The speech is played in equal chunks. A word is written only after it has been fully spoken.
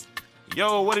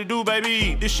Yo, what it do,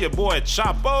 baby? This your boy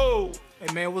Chapo.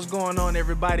 Hey man, what's going on,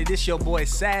 everybody? This your boy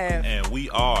Sav. And we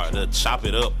are the Chop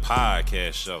It Up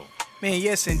Podcast Show. Man,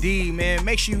 yes indeed, man.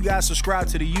 Make sure you guys subscribe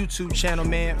to the YouTube channel,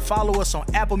 man. Follow us on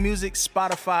Apple Music,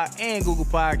 Spotify, and Google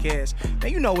Podcasts.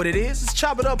 Man, you know what it is. It's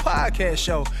Chop It Up Podcast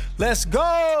Show. Let's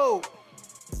go!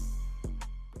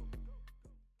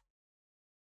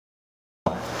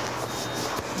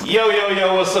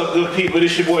 Yo, what's up, good people?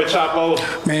 This your boy Chapo.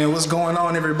 Man, what's going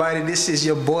on, everybody? This is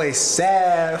your boy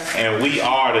Sav. And we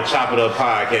are the Chop It Up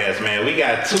Podcast, man. We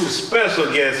got two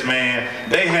special guests, man.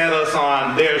 They had us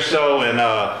on their show, and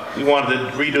we wanted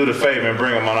to redo the favor and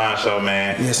bring them on our show,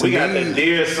 man. Yes, we indeed. got the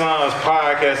Dear Sons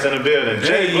podcast in the building.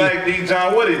 Jey Black, D.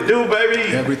 John, what it do, baby?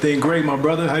 Everything great, my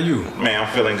brother. How you? Man,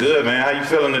 I'm feeling good, man. How you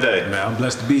feeling today? Man, I'm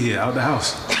blessed to be here, out the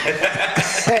house.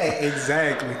 Hey,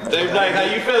 exactly. Jey Black, how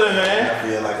you feeling, man? I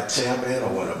feel like a champion or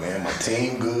winner, man. My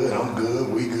team good, I'm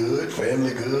good, we good,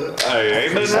 family good. Hey,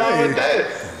 ain't nothing wrong with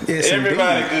that. Yes,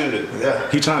 Everybody indeed. good. Yeah.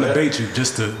 He trying to bait you,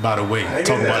 just to, by the way,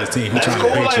 talking about his team. He That's trying cool.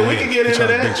 to bait Like, you we in. can get He into trying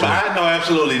to that, bait but you in. I know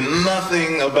absolutely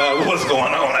nothing about what's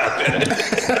going on out there.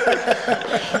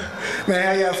 Man,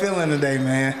 how y'all feeling today,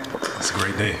 man? It's a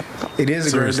great day. It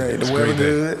is a great Seriously, day. it's The a weather great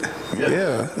good.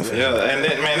 Yeah. Yeah, and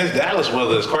then, man, this Dallas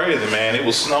weather is crazy, man. It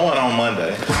was snowing on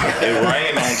Monday. It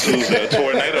rained on Tuesday. A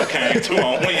tornado came through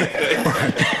on Wednesday.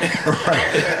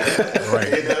 Right.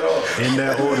 In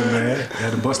that order, man.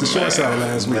 Had to bust the shorts out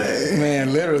last week.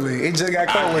 Man, literally. It just got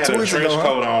I cold had 2 a weeks trench ago. Huh?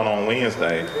 coat on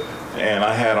Wednesday, and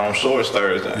I had on shorts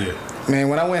Thursday. Yeah. Man,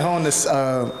 when I went home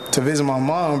to visit my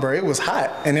mom, bro, it was hot.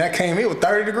 And then I came in with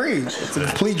 30 degrees. It's a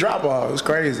complete drop off. It was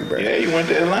crazy, bro. Yeah, you went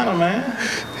to Atlanta, man.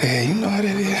 Yeah, you know how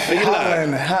that is.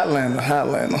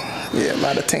 Hotlanta. Yeah, a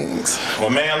lot of teams. Well,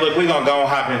 man, look, we gonna go and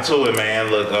hop into it, man.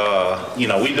 Look, you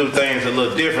know, we do things a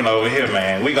little different over here,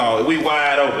 man. We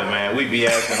wide open, man. We be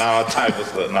asking all type of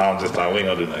stuff. No, I'm just talking. We ain't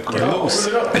gonna do nothing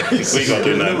crazy. We gonna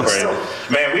do nothing crazy.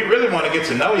 Man, we really want to get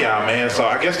to know y'all, man. So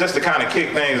I guess just to kind of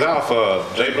kick things off,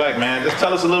 Jey Black, man, just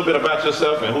tell us a little bit about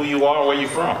yourself and who you are, where you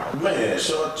from. Man,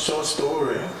 short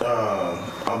story.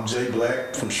 I'm Jey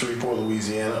Black from Shreveport,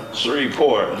 Louisiana.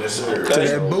 Shreveport. Yes, sir. To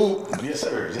that boot. Yes,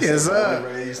 sir. Yes, sir. Born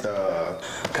and raised,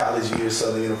 college years,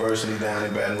 Southern University down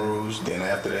in Baton Rouge. Then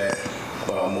after that,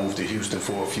 moved to Houston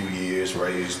for a few years,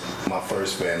 raised my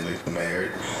first family,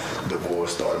 married,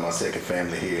 divorced, started my second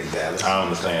family here in Dallas. I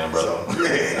understand, brother. So,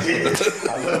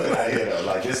 yeah. I love it out here, though.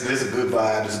 Like, it's a good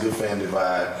vibe, it's a good family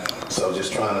vibe. So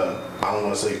just trying to, I don't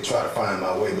want to say try to find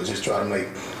my way, but just try to make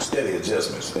steady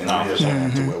adjustments and real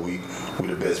time to where we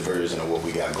the best version of what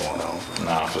we got going on.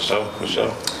 Nah, for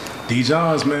sure. D.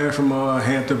 Johns, man, from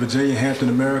Hampton, Virginia, Hampton,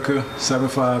 America,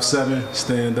 757,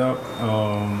 stand up.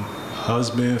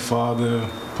 Husband, father,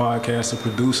 podcaster,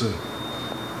 producer.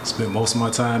 Spent most of my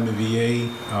time in VA.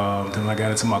 Then when I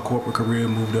got into my corporate career,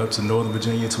 moved up to Northern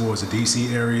Virginia towards the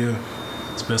DC area.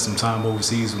 Spent some time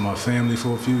overseas with my family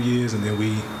for a few years, and then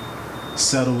we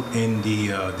settled in the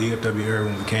DFW area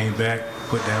when we came back,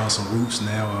 put down some roots.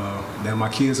 Now my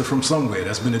kids are from somewhere.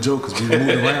 That's been a joke because we moved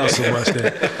around so much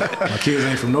that my kids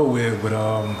ain't from nowhere, but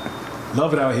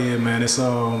love it out here, man. It's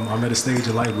I'm at a stage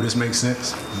of life where this makes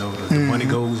sense. You know, the money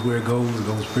goes where it goes. It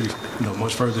goes pretty,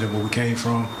 much further than where we came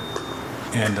from.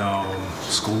 And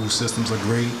school systems are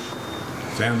great.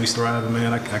 Families thriving,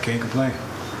 man. I can't complain.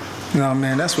 No,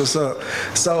 man, that's what's up.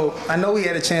 So I know we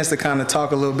had a chance to kind of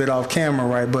talk a little bit off camera,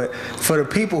 right? But for the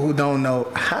people who don't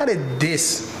know, how did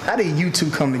you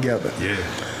two come together? Yeah.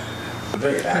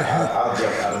 I'll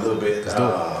jump out a little bit.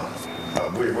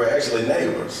 We're actually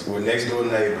neighbors. We're next door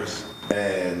neighbors.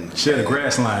 And Share the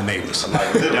grass line neighbors.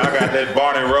 like, Y'all got that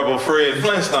Barney Rubble Fred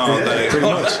Flintstone thing. Pretty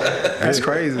much. That's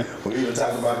crazy. we even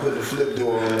talk about putting the flip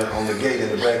door on the gate in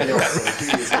the backyard so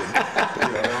the kids can,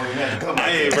 they don't even have to come out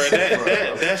Hey, there.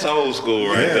 bro, that's old school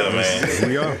right there, man.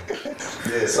 We are.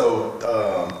 Yeah, so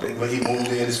when he moved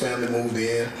in, his family moved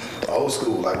in, old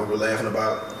school, like we were laughing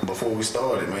about before we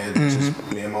started, man.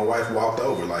 Just me and my wife walked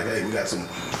over, like, hey, we got some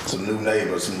new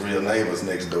neighbors, some real neighbors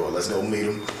next door. Let's go meet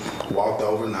them. Walked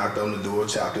over, knocked on the door,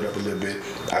 chopped it up a little bit.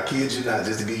 I kid you not,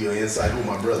 just to give you an insight who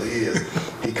my brother is.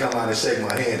 He come out and shake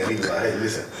my hand, and he was like, hey,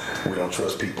 listen, we don't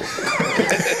trust people.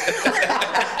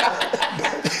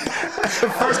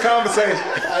 First conversation.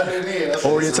 I knew then. I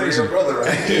said, Orientation. "This is a real brother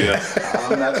right here." Yeah.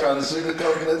 I'm not trying to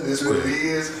sugarcoat nothing. This is what it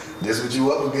is. This is what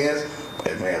you up against.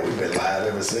 And man, we've been live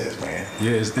ever since, man.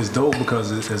 Yeah, it's dope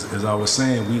because as I was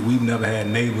saying, we've never had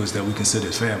neighbors that we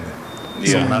considered family.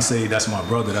 So Yeah. when I say that's my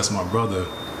brother,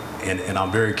 and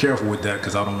I'm very careful with that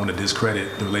because I don't want to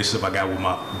discredit the relationship I got with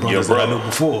my brothers that I knew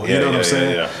before. Yeah, you know what I'm yeah,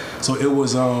 saying? yeah. So it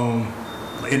was,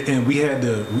 and we had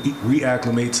to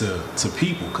reacclimate to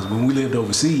people because when we lived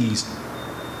overseas,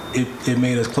 it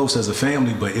made us close as a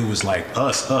family, but it was like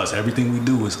us. Everything we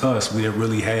do is us. We didn't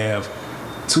really have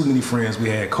too many friends. We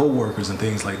had co-workers and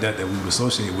things like that we were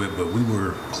associated with, but we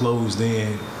were closed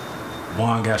in.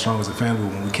 Bond got strong as a family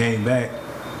when we came back,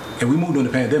 and we moved during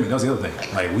the pandemic. That was the other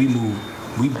thing. Like we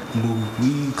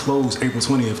closed April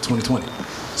 20th, 2020.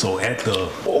 So at the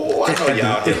I know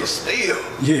y'all hit still.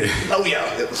 Yeah. No, y'all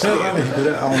hit still. I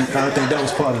don't think that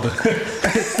was part of the.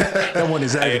 That wasn't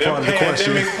exactly part of the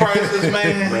question. Pandemic prices,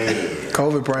 man.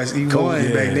 COVID price, even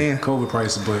back then. COVID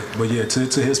prices, but yeah,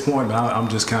 to his point, man, I'm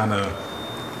just kind of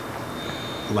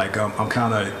like I'm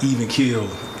kind of even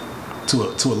keeled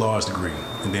to a large degree.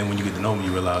 And then when you get to know me,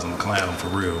 you realize I'm a clown for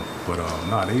real. But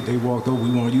they walked over.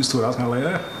 We weren't used to it. I was kind of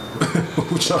like,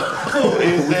 what y'all? Who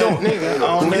is that nigga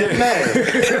on that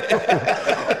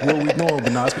name? What we doing?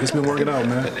 But nah, it's been working out,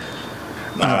 man.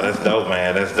 Nah, that's dope,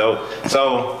 man. That's dope.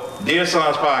 So, Dear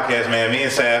Sons podcast, man, me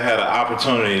and Sav had an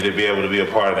opportunity to be able to be a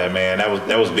part of that, man. That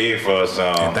was big for us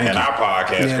in our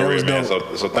podcast career, man. So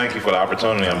thank you for the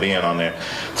opportunity on being on there.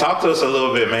 Talk to us a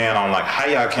little bit, man, on like how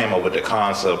y'all came up with the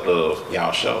concept of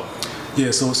y'all show.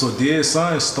 Yeah, so Dear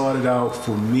Sons started out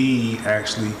for me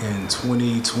actually in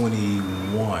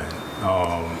 2021.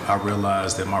 I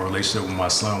realized that my relationship with my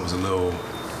son was a little,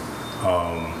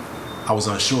 I was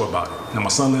unsure about it. Now my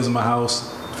son lives in my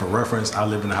house. For reference, I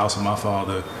lived in the house with my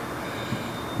father.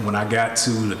 When I got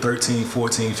to the 13,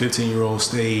 14, 15-year-old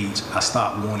stage, I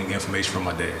stopped wanting information from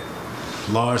my dad.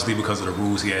 Largely because of the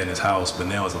rules he had in his house, but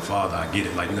now as a father, I get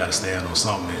it. Like, you got to stand on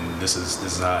something, and this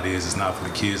is how it is. It's not for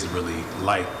the kids to really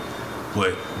like.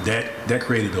 But that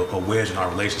created a wedge in our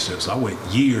relationship. So I went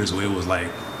years where it was like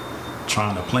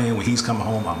trying to plan. When he's coming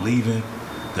home, I'm leaving.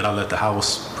 Then I left the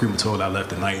house prematurely. I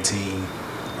left at 19.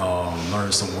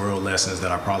 Learned some world lessons that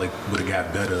I probably would have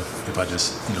got better if I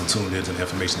just tuned into the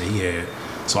information that he had.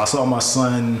 So I saw my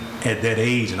son at that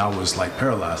age, and I was like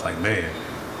paralyzed. Like, man,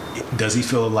 does he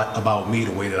feel like about me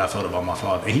the way that I felt about my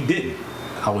father? And he didn't.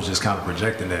 I was just kind of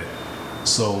projecting that.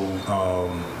 So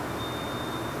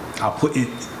I put it.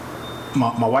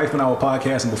 My wife and I were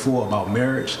podcasting before about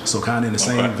marriage, so kind of in the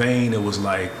same vein, it was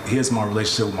like, here's my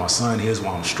relationship with my son, here's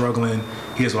why I'm struggling,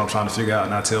 here's what I'm trying to figure out,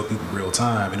 and I tell people real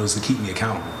time, and it was to keep me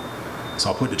accountable. So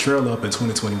I put the trailer up in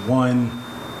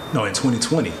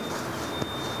 2020,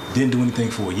 didn't do anything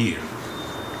for a year.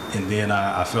 And then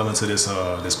I fell into this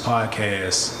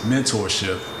podcast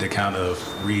mentorship that kind of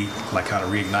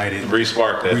reignited,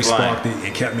 re-sparked it,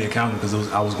 and kept me accountable because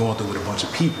I was going through with a bunch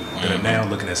of people that are now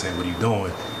looking at saying, what are you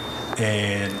doing?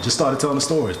 And just started telling the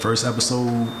stories. First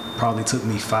episode probably took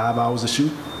me 5 hours to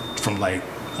shoot, from like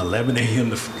 11 a.m.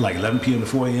 to like 11 p.m. to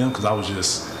 4 a.m. because I was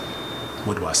just,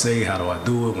 what do I say? How do I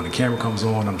do it? When the camera comes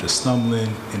on, I'm just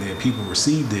stumbling. And then people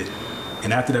received it.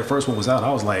 And after that first one was out,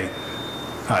 I was like,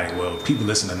 all right, well, people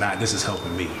listen or not, this is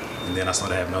helping me. And then I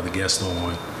started having other guests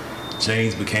on. I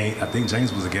think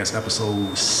James was a guest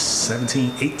episode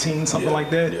 17, 18, something like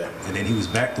that. Yeah. And then he was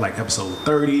back like episode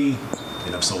 30.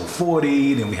 In episode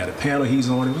 40, then we had a panel he's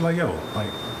on, and we're like, yo,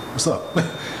 like, what's up?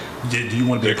 Do you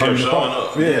want to be a part of the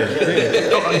part? Yeah.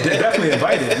 Definitely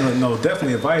invited.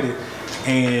 Definitely invited.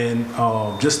 And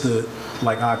just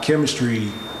our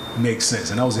chemistry makes sense.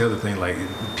 And that was the other thing, like,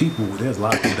 there's a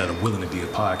lot of people that are willing to be a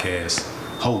podcast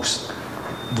host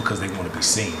because they want to be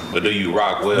seen. But do you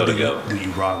rock well together? Do you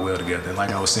rock well together? And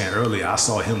like I was saying earlier, I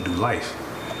saw him do life.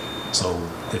 So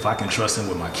if I can trust him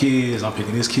with my kids, I'm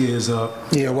picking his kids up.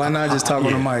 Yeah, why not just talk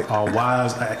on the mic? Our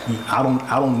wives, I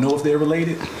don't know if they're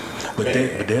related, but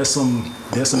there's some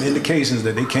indications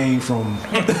that they came from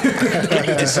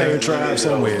the same tribe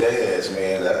somewhere. Dads,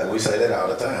 man, we say that all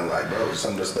the time. Like, bro,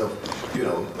 some of the stuff,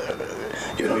 you'll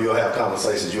have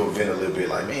conversations, you'll vent a little bit.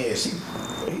 Like, man,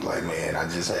 like, man,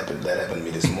 that happened to me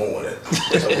this morning.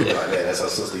 So we be like, man, that's our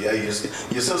sister. Yeah, your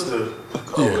sister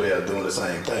over there doing the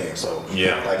same thing. So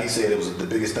yeah, like he said, the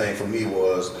biggest thing for me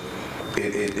was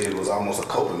it was almost a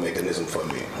coping mechanism for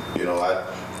me.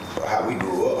 How we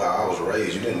grew up, how I was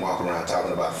raised, you didn't walk around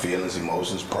talking about feelings,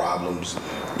 emotions, problems.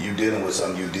 You dealing with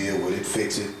something, you deal with it,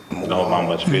 fix it, move on. Not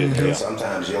much fit. And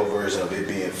sometimes your version of it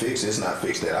being fixed, it's not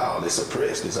fixed at all. It's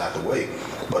suppressed, it's out the way.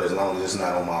 But as long as it's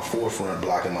not on my forefront,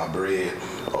 blocking my bread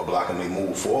or blocking me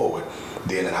move forward,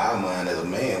 then in our mind as a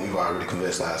man, we've already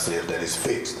convinced ourselves that it's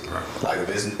fixed. Right. Like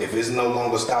if it's no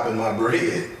longer stopping my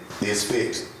bread, it's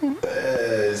fixed.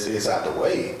 It's out the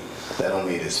way. That don't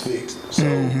mean it's fixed. So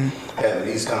having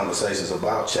these conversations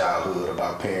about childhood,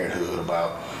 about parenthood,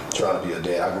 about trying to be a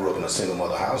dad. I grew up in a single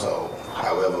mother household.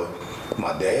 However,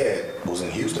 my dad was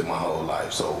in Houston my whole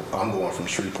life. So I'm going from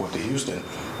Shreveport to Houston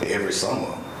every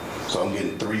summer. So I'm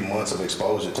getting 3 months of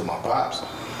exposure to my pops.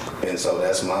 And so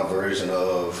that's my version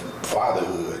of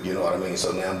fatherhood, you know what I mean?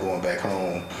 So now I'm going back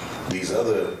home these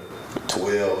other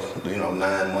 12,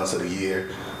 9 months of the year.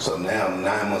 So now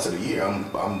 9 months of the year,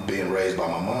 I'm being raised by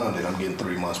my mom, then I'm getting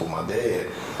 3 months with my dad.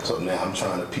 So now I'm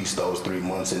trying to piece those 3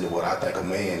 months into what I think a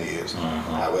man is.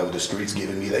 However, the streets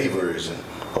giving me their version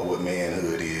of what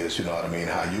manhood is, you know what I mean?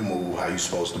 How you move, how you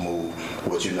supposed to move,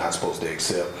 what you're not supposed to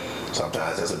accept.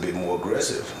 Sometimes that's a bit more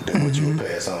aggressive than what you would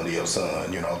pass on to your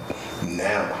son,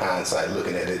 Now, hindsight,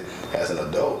 looking at it as an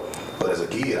adult. But as a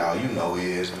kid, all you know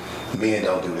is men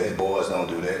don't do that, boys don't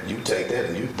do that. You take that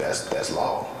and that's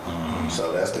law.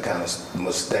 So that's the kind of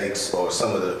mistakes or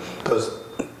some of the, because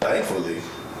thankfully,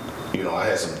 I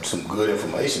had some good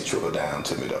information trickle down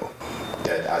to me though,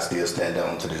 that I still stand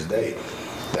on to this day.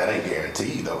 That ain't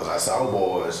guaranteed though, because I saw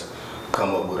boys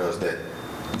come up with us that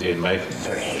didn't make it.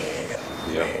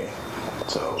 Man.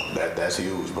 So that's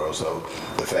huge, bro. So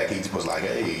the fact he was like,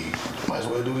 hey, might as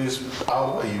well do this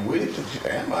all the way. You with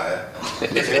it? Am I?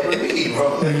 It's helping me,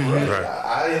 bro. Right.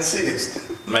 I insist.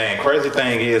 Man, crazy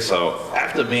thing is, so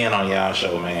after being on y'all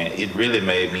show, man, it really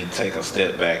made me take a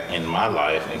step back in my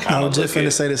life and kind of. I was just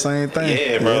finna say the same thing.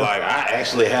 Yeah, bro. Like I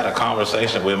actually had a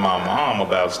conversation with my mom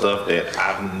about stuff that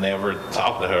I've never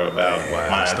talked to her about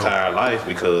my entire life,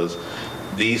 because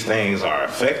these things are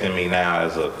affecting me now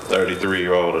as a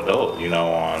 33-year-old adult,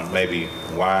 on maybe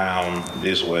why I'm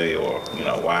this way, or,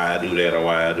 why I do that or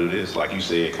why I do this. Like you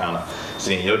said, kind of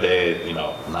seeing your dad,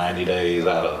 90 days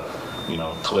out of,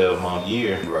 12-month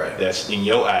year. Right. That's in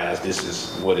your eyes, this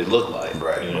is what it looked like.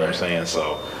 Right. You know what I'm saying?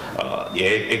 So,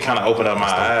 it kind of opened up my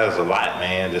eyes a lot,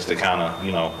 man, just to kind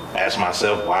of, ask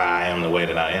myself why I am the way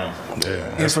that I am.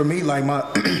 Yeah. And for me, like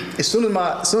as soon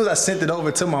as I sent it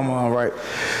over to my mom, right,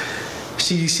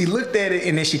 She looked at it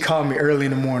and then she called me early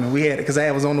in the morning. We had, because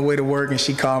I was on the way to work, and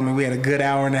she called me. We had a good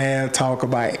hour and a half talk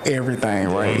about everything,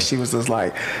 right? And she was just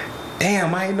like,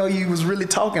 damn, I didn't know you was really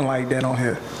talking like that on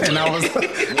here. And I was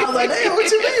like, damn,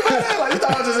 what you mean by that? Like, you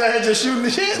thought I was just out here just shooting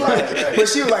the shit? Like, but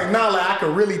she was like, nah, like I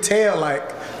could really tell,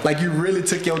 like you really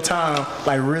took your time,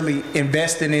 like really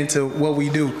investing into what we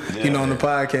do, on the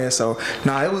podcast. So,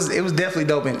 it was definitely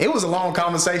dope. And it was a long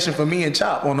conversation for me and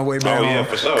Chop on the way back home. Yeah,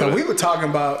 for sure. Because we were talking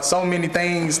about so many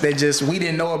things that just we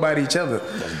didn't know about each other.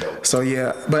 So,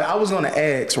 yeah. But I was going to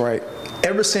ask, right,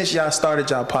 ever since y'all started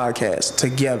y'all podcast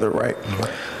together, right,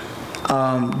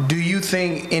 do you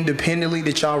think independently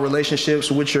that y'all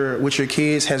relationships with your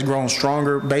kids has grown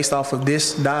stronger based off of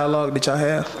this dialogue that y'all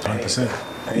have? 100%.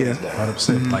 Yeah,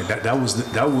 100%. Like that was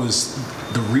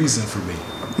the reason for me,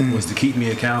 was to keep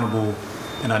me accountable.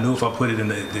 And I knew if I put it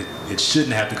in it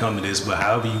shouldn't have to come to this, but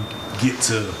however you get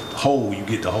to whole, you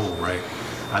get to whole, right?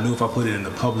 I knew if I put it in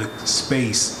the public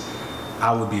space,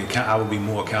 I would be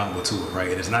more accountable to it, right?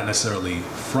 And it's not necessarily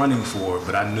fronting for it,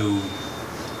 but I knew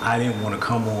I didn't want to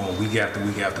come on week after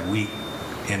week after week,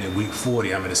 and in week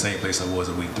 40 I'm in the same place I was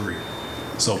in week 3.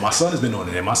 So my son has been on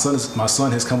it, and my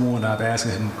son has come on, and I've asked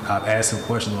him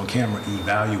questions on camera,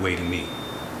 evaluating me.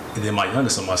 And then my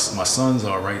youngest son, my sons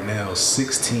are right now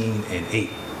 16 and 8.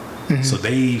 So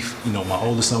they've, my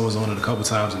oldest son was on it a couple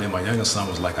times, and then my youngest son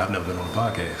was like, I've never been on a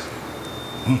podcast.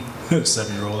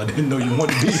 7-year-old, I didn't know you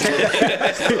wanted to be here.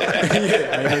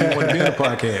 Yeah, I didn't know you wanted to be on a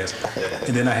podcast.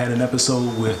 And then I had an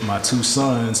episode with my 2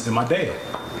 sons and my dad.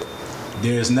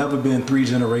 There's never been 3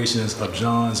 generations of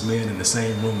John's men in the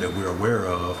same room that we're aware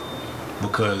of,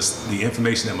 because the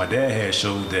information that my dad had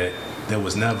showed that there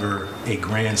was never a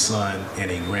grandson and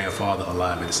a grandfather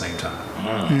alive at the same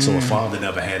time. So a father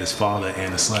never had his father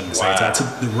and a son at the same time, to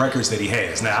the records that he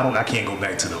has. Now I can't go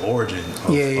back to the origin of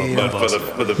us.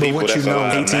 For the people that's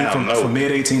alive now, from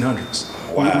mid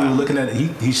 1800s. Wow. We were looking at it.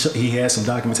 He had some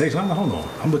documentation. I'm like, hold on.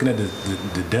 I'm looking at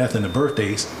the death and the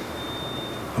birthdays.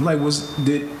 I'm like,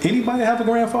 did anybody have a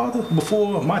grandfather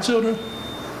before my children?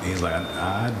 And he's like,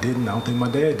 I didn't. I don't think my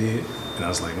dad did. And I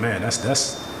was like, man,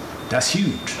 that's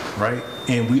huge, right?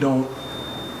 And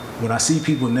when I see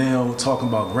people now talking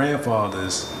about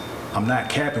grandfathers, I'm not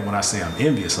capping when I say I'm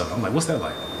envious of it. I'm like, what's that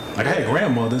like? Like, I had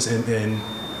grandmothers, and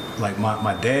like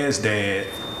my dad's dad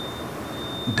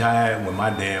died when my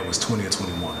dad was 20 or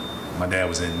 21. My dad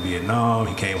was in Vietnam.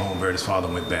 He came home, buried his father,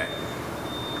 went back.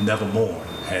 Never mourned.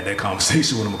 Had that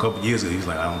conversation with him a couple years ago. He's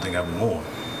like, I don't think I would mourn.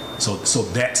 So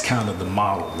that's kind of the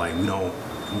model. Like,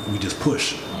 we just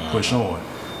push on.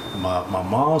 My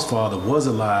mom's father was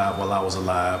alive while I was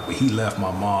alive, but he left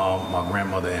my mom, my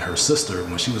grandmother, and her sister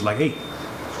when she was like 8.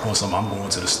 On some, I'm going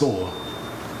to the store.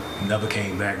 Never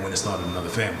came back when it started another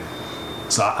family.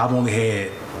 So I've only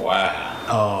had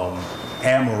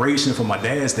admiration for my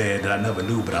dad's dad that I never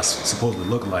knew, but I supposedly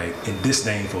looked like, and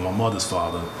disdain for my mother's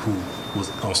father, who was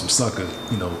on some sucker,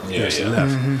 she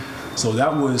left. So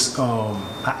that was,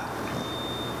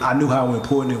 I knew how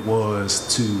important it was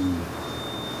to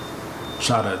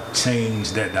try to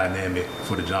change that dynamic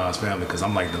for the Johns family, because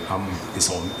I'm like,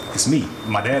 it's me.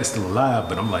 My dad is still alive,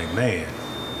 but I'm like, man,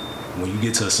 when you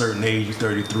get to a certain age, you're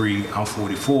 33, I'm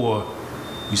 44,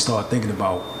 you start thinking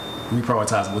about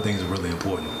reprioritizing what things are really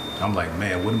important. I'm like,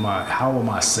 man, how am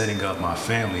I setting up my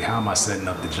family? How am I setting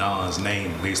up the Johns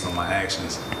name based on my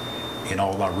actions? And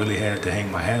all I really had to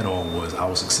hang my hat on was I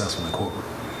was successful in corporate.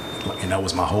 And that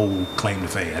was my whole claim to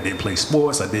fame. I didn't play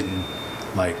sports. I didn't,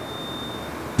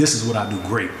 this is what I do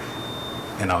great.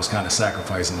 And I was kind of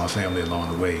sacrificing my family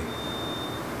along the way.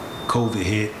 COVID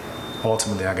hit.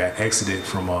 Ultimately, I got exited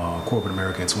from corporate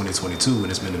America in 2022, and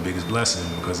it's been the biggest blessing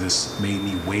because it's made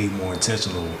me way more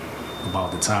intentional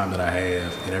about the time that I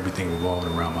have and everything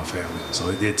revolving around my family. So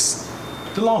it's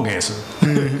the long answer.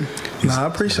 Mm-hmm. I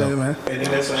appreciate it, man. And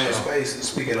in that same space,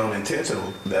 speaking on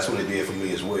intentional, that's what it did for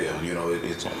me as well. You know,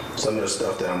 it's some of the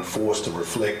stuff that I'm forced to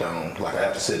reflect on. Like I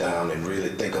have to sit down and really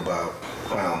think about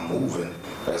how I'm moving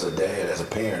as a dad, as a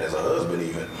parent, as a husband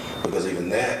even, because even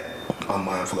that, I'm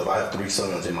mindful of. I have 3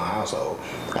 sons in my household.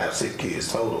 I have 6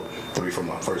 kids total, 3 from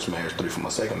my first marriage, 3 from my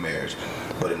second marriage.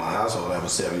 But in my household, I have a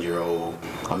 7-year-old.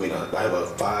 I have a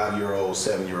 5-year-old,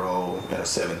 7-year-old, and a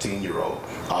 17-year-old,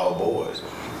 all boys.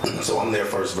 So I'm their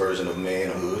first version of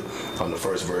manhood. I'm the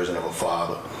first version of a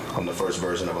father. I'm the first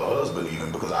version of a husband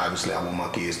even, because obviously I want my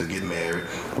kids to get married,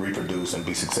 reproduce, and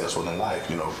be successful in life.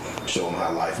 You know, show them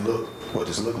how life look, what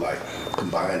this look like.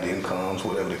 Combined incomes,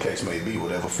 whatever the case may be,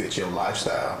 whatever fits your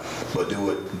lifestyle, but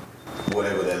do it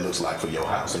whatever that looks like for your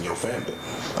house and your family.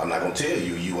 I'm not going to tell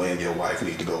you, you and your wife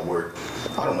need to go work.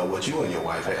 I don't know what you and your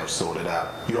wife have sorted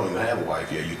out. You don't even have a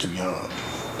wife yet, you're too young.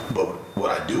 But what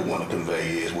I do want to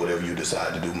convey is whatever you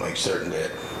decide to do, make certain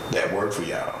that worked for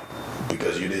y'all.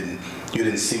 Because you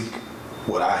didn't seek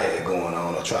what I had going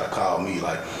on or try to call me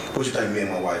like, what you think me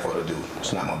and my wife ought to do?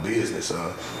 It's not my business,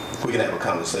 son. We can have a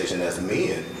conversation as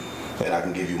men, and I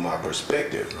can give you my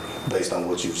perspective based on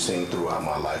what you've seen throughout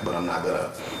my life, but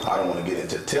I don't want to get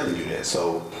into telling you that.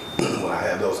 So when I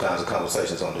have those kinds of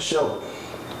conversations on the show,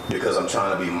 because I'm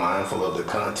trying to be mindful of the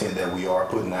content that we are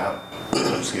putting out,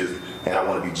 excuse me, and I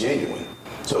want to be genuine.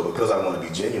 So because I want to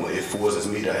be genuine, it forces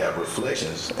me to have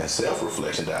reflections and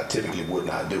self-reflection that I typically would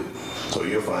not do. So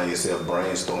you'll find yourself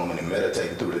brainstorming and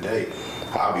meditating through the day.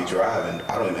 I'll be driving,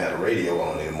 I don't even have the radio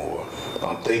on anymore.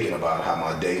 I'm thinking about how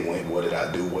my day went, what did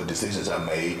I do, what decisions I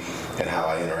made, and how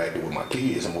I interacted with my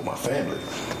kids and with my family.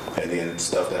 And then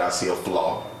stuff that I see a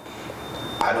flaw,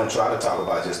 I don't try to talk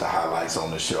about just the highlights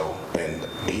on the show, and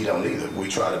he don't either. We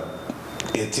try to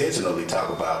intentionally talk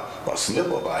about a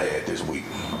slip up I had this week,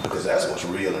 because that's what's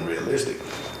real and realistic.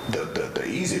 The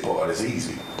easy part is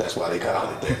easy. That's why they call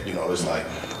it that. You know, it's like,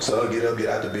 son, get up, get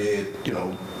out the bed, you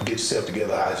know, get yourself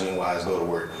together hygiene wise, go to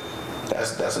work.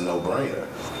 That's a no-brainer.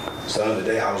 Son,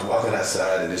 today I was walking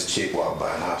outside and this chick walked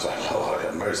by and I was like, Lord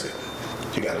have mercy.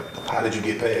 How did you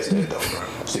get past that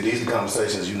though? See, these are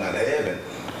conversations you're not having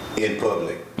in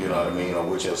public, you know what I mean, or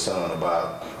with your son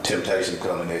about temptation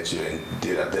coming at you and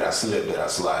did I slip, did I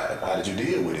slide? How did you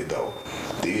deal with it though?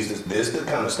 This is the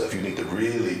kind of stuff you need to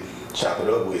really chop it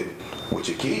up with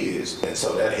your kids, and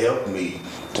so that helped me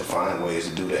to find ways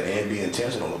to do that and be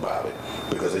intentional about it,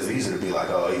 because it's easy to be like,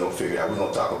 oh, he gonna figure it out, we're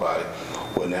gonna talk about it.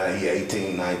 Well, now he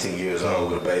 18, 19 years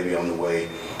old with a baby on the way,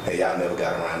 and y'all never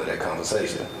got around to that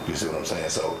conversation. You see what I'm saying?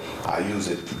 So I use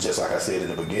it, just like I said in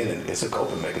the beginning, it's a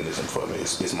coping mechanism for me.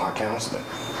 It's my counseling.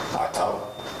 I talk.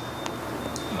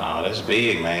 No, that's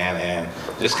big, man.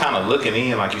 And just kind of looking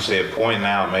in, like you said, pointing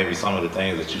out maybe some of the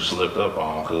things that you slipped up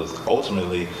on, because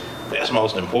ultimately that's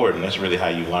most important. That's really how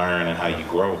you learn and how you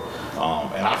grow.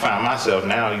 And I find myself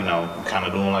now, you know, kind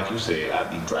of doing like you said. I'd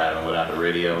be driving without the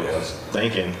radio, just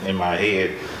thinking in my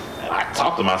head. And I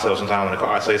talk to myself sometimes in the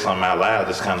car. I say something out loud,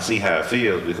 just kind of see how it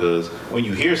feels, because when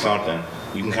you hear something,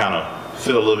 you can kind of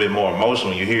feel a little bit more emotional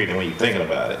when you hear it than when you're thinking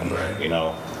about it. Right. You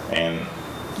know, and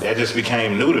that just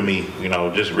became new to me, you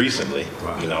know, just recently.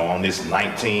 Right. You know, on this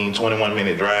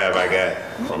 21-minute drive I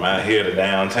got from out here to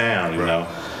downtown, you know.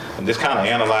 And just kind of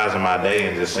analyzing my day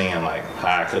and just seeing like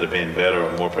how I could have been better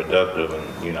or more productive,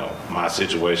 and you know, my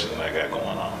situation that I got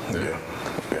going on.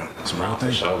 Yeah. It's around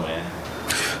thing. Show, man.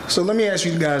 So let me ask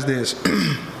you guys this: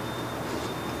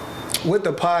 with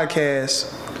the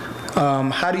podcast,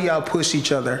 how do y'all push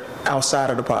each other outside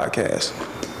of the podcast?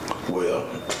 Well,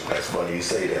 that's funny you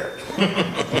say that.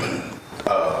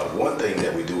 One thing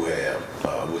that we do have,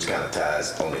 which kind of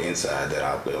ties on the inside that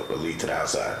I'll lead to the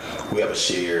outside, we have a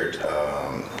shared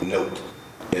note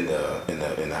in the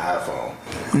iPhone,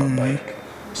 a bank.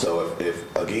 So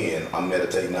if again, I'm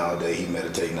meditating all day, he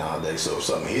meditating all day. So if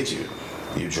something hits you,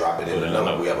 you drop it in the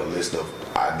note. We have a list of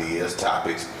ideas,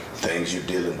 topics, things you're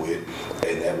dealing with,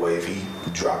 and that way if he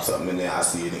drops something in there, I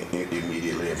see it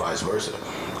immediately, and vice versa.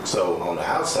 So on the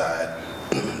outside,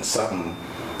 something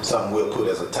we'll put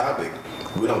as a topic.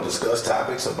 We don't discuss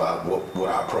topics about what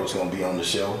our approach is gonna be on the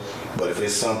show, but if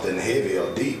it's something heavy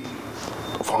or deep,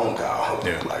 phone call,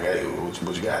 like, hey,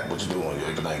 what you got? What you doing?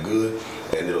 Everything good?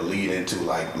 And it'll lead into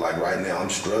like right now I'm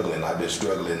struggling. I've been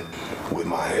struggling with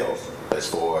my health as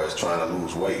far as trying to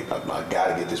lose weight. I got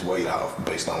to get this weight off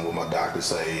based on what my doctors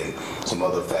say and some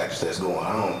other factors that's going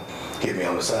on. Hit me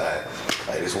on the side.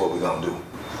 Hey, this is what we're gonna do.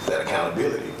 That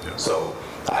accountability. Yeah. So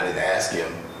I didn't ask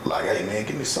him like, hey man,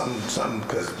 give me something,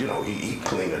 because he eat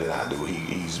cleaner than I do.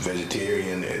 He's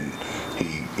vegetarian and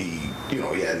he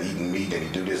he hadn't eaten meat and he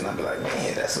do this, and I'd be like,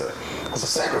 man, that's a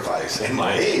sacrifice in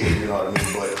my head, you know what I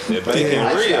mean?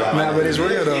 But real. Nah, but it's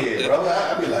real though. Yeah, bro,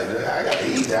 I'd be like, I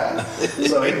gotta eat that.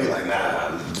 So he'd be like,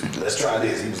 nah, let's try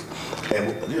this.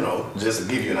 And just to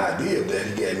give you an idea of that,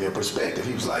 he gave me a perspective.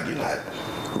 He was like, you're not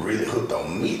really hooked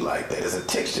on meat like that. It's a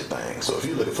texture thing. So if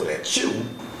you're looking for that chew,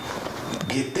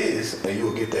 get this, and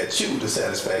you'll get that chew, the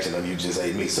satisfaction of you just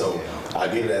ate meat. So I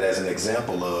give that as an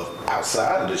example of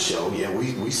outside of the show. Yeah,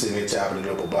 we sitting here chopping it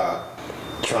up about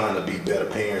trying to be better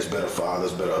parents, better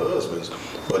fathers, better husbands.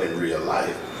 But in real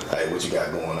life, hey, what you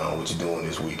got going on? What you doing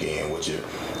this weekend? What your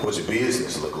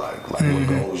business look like? Like what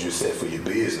goals you set for your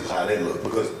business? How that look?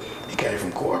 Because he came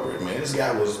from corporate, man. This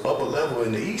guy was upper level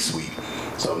in the E-suite.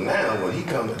 So now when he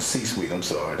come to the C-suite, I'm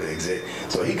sorry, the exec.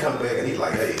 So he come back and he's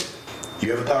like, hey,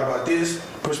 you ever thought about this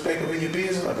perspective in your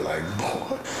business? I'd be like,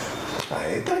 boy, I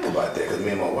ain't think about that, because me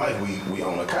and my wife, we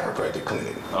own a chiropractic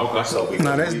clinic. Okay. So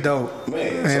that's dope.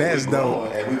 Man, that's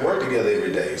dope. And we work together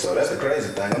every day. So that's the crazy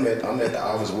thing. I'm at the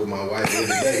office with my wife every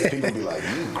day. People be like,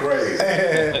 you crazy.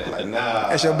 Like, nah.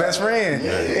 That's your best friend.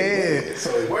 Yeah.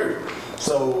 So it worked.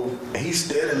 So he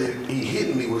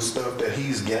hitting me with stuff that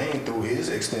he's gained through his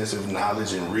extensive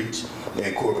knowledge and reach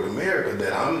in corporate America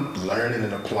that I'm learning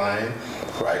and applying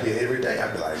right here every day.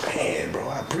 I'd be like, man, bro,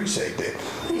 I appreciate that.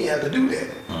 You ain't have to do that.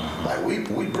 Like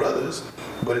we brothers,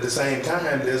 but at the same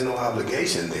time, there's no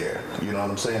obligation there. You know what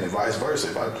I'm saying? And vice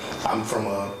versa. I'm from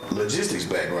a logistics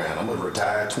background. I'm a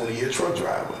retired 20-year truck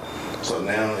driver. So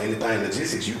now anything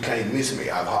logistics, you can't miss me.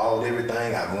 I've hauled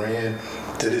everything. I've ran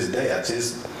to this day.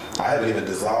 I haven't even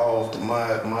dissolved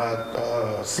my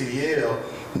CDL,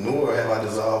 nor have I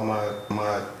dissolved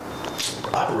my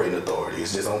operating authority.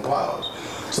 It's just on pause.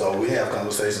 So we have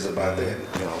conversations about that,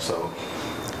 so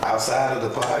outside of the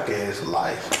podcast,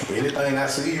 life, anything I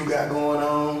see you got going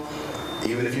on,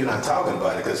 even if you're not talking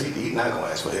about it, because he's not going to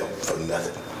ask for help for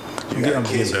nothing. I'm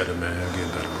getting better, man. I'm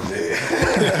getting better, bro.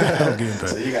 Yeah. I'm getting better.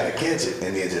 So you got to catch it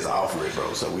and then just offer it,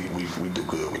 bro. So we do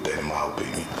good with that, in my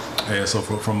opinion. Yeah, so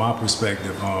from my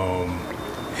perspective,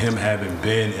 him having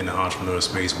been in the entrepreneur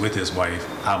space with his wife,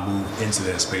 I moved into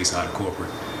that space out of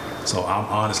corporate. So I'm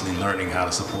honestly learning how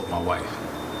to support my wife,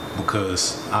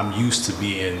 because I'm used to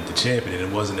being the champion, and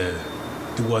it wasn't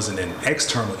an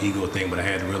external ego thing, but I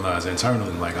had to realize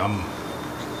internally, like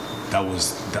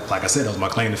like I said, that was my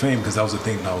claim to fame, because that was the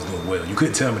thing that I was doing well. You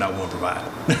couldn't tell me that I wouldn't provide.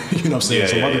 You know what I'm saying?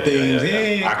 Some other things,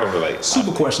 I can relate.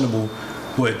 Super questionable,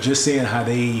 but just seeing how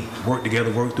they work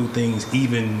together, work through things,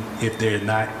 even if they're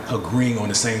not agreeing on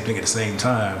the same thing at the same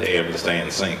time. They're able to stay in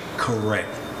sync. Correct.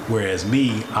 Whereas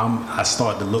me, I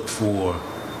start to look for.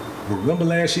 Remember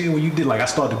last year when you did, I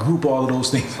started to group all of those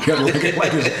things together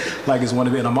like it's one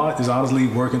of it. And I'm honestly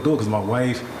working through it, because my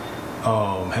wife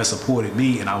has supported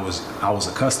me, and I was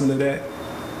accustomed to that.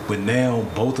 But now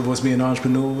both of us being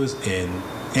entrepreneurs and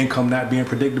income not being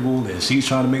predictable, and she's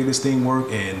trying to make this thing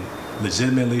work, and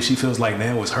legitimately she feels like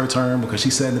now it's her turn, because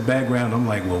she sat in the background. I'm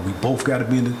like, well, we both got to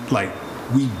be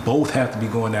we both have to be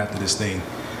going after this thing.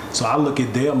 So I look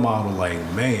at their model like,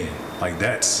 man,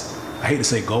 that's, I hate to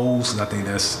say goals, and I think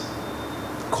that's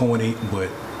corny, but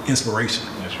inspiration.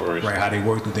 Right? How they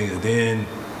work through things. And then,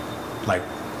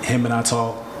 him and I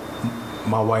talk,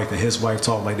 my wife and his wife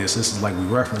talk like this. This is like we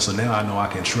reference. So now I know I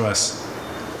can trust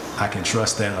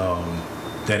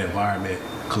that environment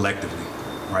collectively,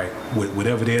 right?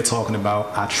 Whatever they're talking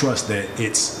about, I trust that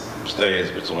it's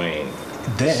stays between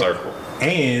that circle.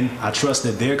 And I trust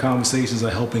that their conversations are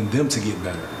helping them to get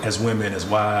better as women, as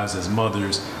wives, as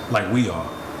mothers, like we are.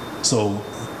 So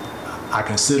I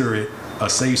consider it a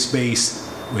safe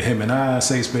space with him and I, a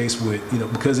safe space with,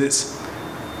 because it's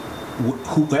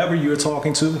whoever you're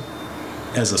talking to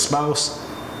as a spouse,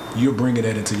 you're bringing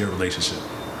that into your relationship.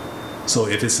 So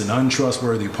if it's an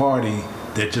untrustworthy party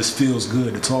that just feels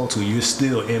good to talk to, you're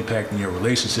still impacting your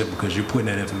relationship, because you're putting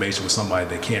that information with somebody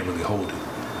that can't really hold it.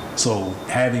 So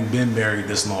having been married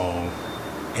this long,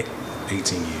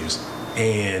 18 years,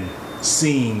 and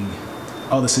seeing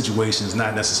other situations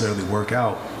not necessarily work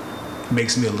out,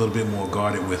 makes me a little bit more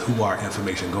guarded with who our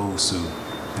information goes to.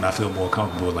 And I feel more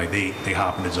comfortable, like they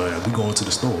hop in the joint. We going to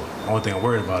the store. Only thing I'm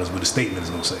worried about is what the statement is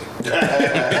gonna say.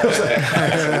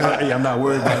 I'm not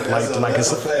worried about like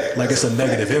it's a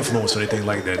negative influence or anything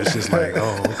like that. It's just like,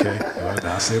 oh, okay,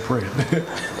 I say a prayer.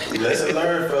 Lesson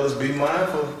learned, fellas. Be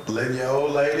mindful. Letting your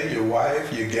old lady, your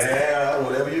wife, your gal,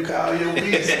 whatever you call your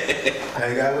beast,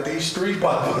 hang out with these street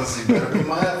poppers. You better be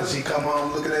mindful. She come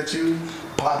home looking at you,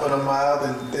 popping her mouth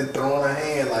and then throwing her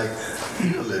hand like,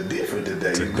 you a little different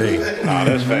today. You good? No,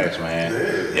 that's facts, man.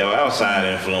 Yeah. Your outside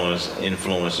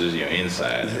influences your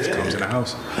inside. It comes in the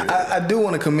house. I do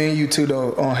want to commend you too,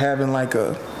 though, on having like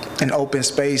an open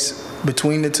space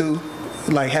between the two,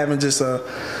 like having just a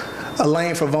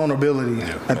lane for vulnerability.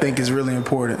 Yeah. I think is really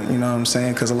important. You know what I'm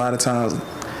saying? Because a lot of times,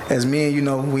 as men, you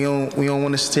know, we don't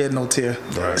want to shed no tear.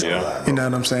 Right. Yeah. You know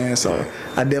what I'm saying? So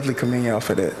I definitely commend y'all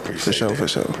for that. For sure.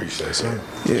 Appreciate it.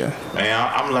 Yeah. Man,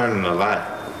 I'm learning a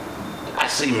lot. I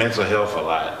see mental health a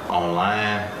lot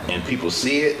online, and people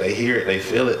see it, they hear it, they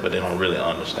feel it, but they don't really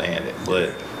understand it.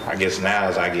 But I guess now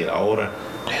as I get older,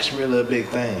 that's really a big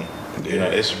thing. You know,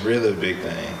 it's really a big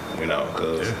thing, you know,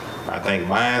 because I think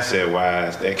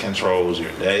mindset-wise, that controls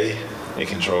your day, it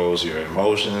controls your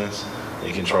emotions,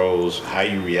 it controls how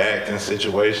you react in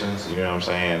situations, you know what I'm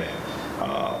saying? And,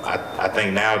 I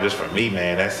think now, just for me,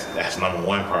 man, that's number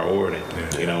one priority.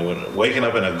 Yeah. You know, waking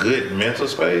up in a good mental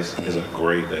space is a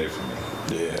great day for me.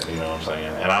 Yeah. You know what I'm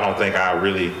saying? And I don't think I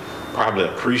really probably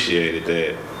appreciated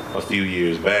that a few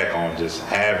years back on just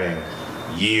having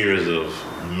years of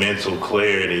mental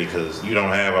clarity, because you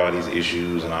don't have all these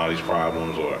issues and all these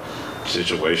problems or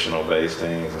situational based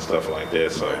things and stuff like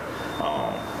that. So,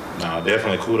 no,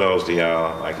 definitely kudos to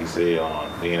y'all, like you said, on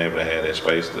being able to have that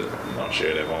space to, you know,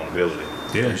 share that vulnerability.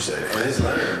 Yeah. And it's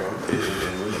learned, bro. It's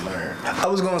really learned. I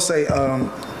was gonna say,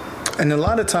 and a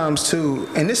lot of times too,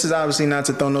 and this is obviously not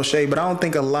to throw no shade, but I don't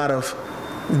think a lot of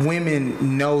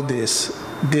women know this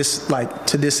like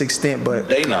to this extent, but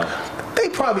they know. They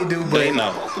probably do, but they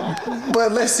know.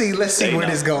 But let's see where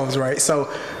this goes, right? So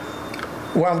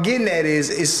what I'm getting at is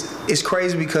it's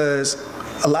crazy because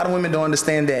a lot of women don't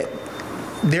understand that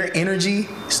their energy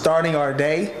starting our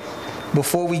day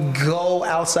before we go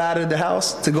outside of the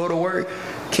house to go to work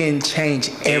can change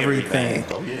everything.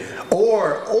 Oh, yeah.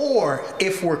 Or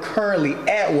if we're currently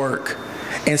at work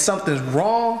and something's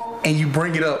wrong and you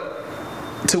bring it up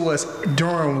to us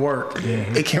during work,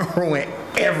 it can ruin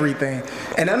everything.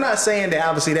 And I'm not saying that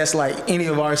obviously that's like any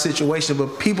of our situation,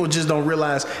 but people just don't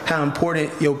realize how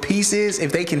important your peace is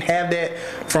if they can have that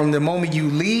from the moment you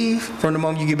leave, from the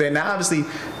moment you get back. Now obviously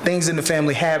things in the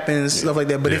family happens, stuff like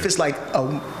that, but if it's like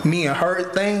a me and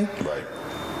her thing,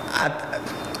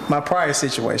 my prior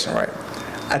situation, right?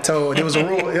 I told there was a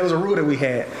rule that we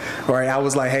had, right? I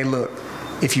was like, hey, look,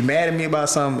 if you mad at me about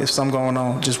something, if something going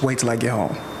on, just wait till I get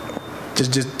home.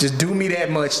 Just do me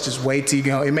that much. Just wait till you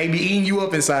get home. It may be eating you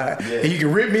up inside, and you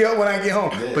can rip me up when I get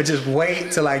home. But just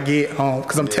wait till I get home,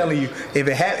 because I'm telling you,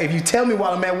 if you tell me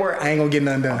while I'm at work, I ain't gonna get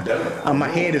nothing done. My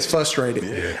head is frustrated.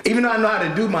 Even though I know how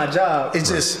to do my job, it's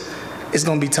just it's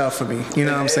gonna be tough for me. You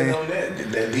know what I'm saying? On that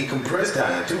decompress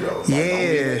time too, though.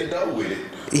 Yeah. Don't go with it.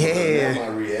 Yeah.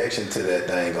 Now my reaction to that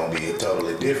thing gonna be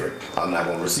totally different. I'm not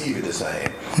gonna receive it the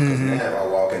same. Because now if I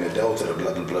walk in the door to the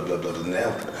blah blah blah blah blah blah,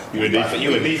 now you in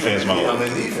defense mode. I'm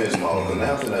in defense mode. Because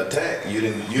now I'm gonna attack.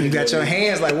 You got your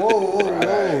hands like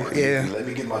whoa. Yeah. Let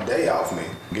me get my day off me.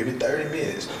 Give me 30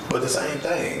 minutes. But the same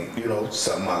thing, you know,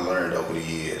 something I learned over the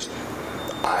years.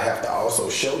 I have to also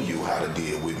show you how to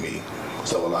deal with me.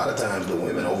 So a lot of times the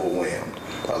women overwhelmed.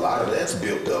 A lot of that's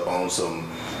built up on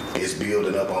it's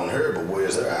building up on her, but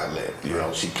where's her outlet? You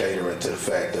know, she catering to the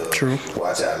fact of,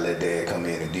 watch out, let dad come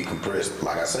in and decompress.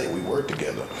 Like I say, we work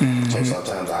together. So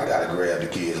sometimes I gotta grab the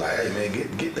kids like, hey man,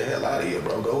 get the hell out of here,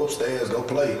 bro. Go upstairs, go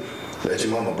play. Let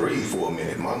your mama breathe for a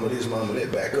minute. Mama this, mama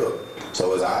that, back up.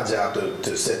 So it's our job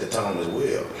to set the tone as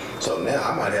well. So now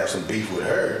I might have some beef with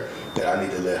her that I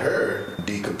need to let her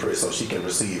decompress so she can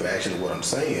receive actually what I'm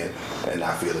saying and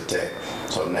not feel attacked.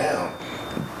 So now,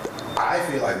 I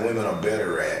feel like women are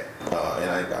better at, and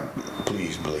I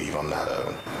please believe I'm not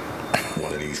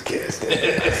one of these cats that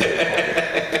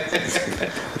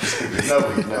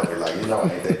like, you know I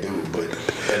ain't that dude, but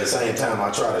at the same time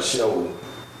I try to show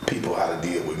people how to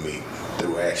deal with me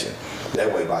through action.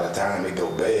 That way by the time it go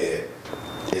bad,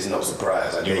 it's no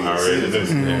surprise. I gave you the scissors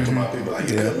to my people. Like,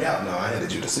 you cut me out. No, I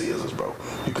handed you the scissors, bro.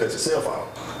 You cut yourself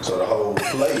off. So the whole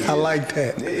play is, I like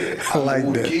that. Yeah. I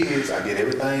like that. Kids, I get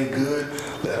everything good.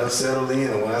 Let her settle in.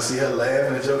 And when I see her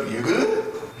laughing and joking, you good?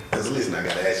 Because listen, I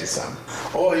got to ask you something.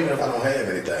 Or even if I don't have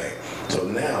anything. So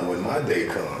now when my day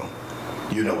comes,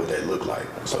 you know what that look like.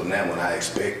 So now when I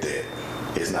expect that,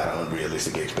 it's not an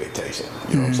unrealistic expectation.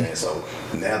 You know what I'm saying? So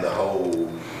now the whole,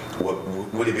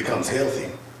 when it becomes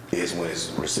healthy is when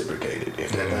it's reciprocated.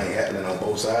 If that thing happening on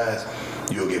both sides,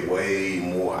 you'll get way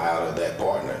more out of that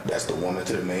partner. That's the woman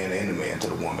to the man and the man to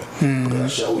the woman. Because I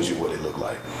showed you what it looked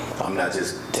like. I'm not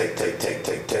just take.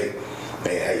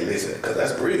 Man, hey, listen, because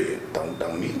that's brilliant.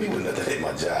 Don't meet me with nothing at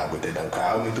my job with that. Don't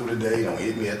call me through the day. Don't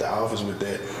hit me at the office with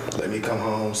that. Let me come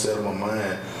home, settle my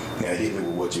mind. Now hit me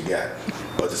with what you got.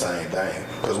 But the same thing.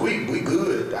 Because we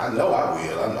good. I know I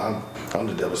will. I'm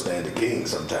the double standard king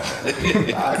sometimes.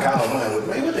 I call mine with,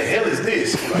 man, what the hell is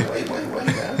this? I'm like, wait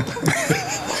now.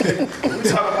 Can we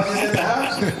talk about this in the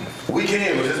house? We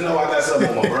can, but just know I got something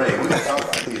on my brain. We can talk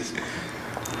about this.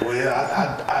 Well,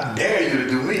 I dare you to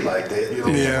do me like that. You know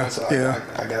what I'm saying? So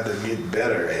I got to get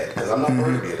better at it. Because I'm not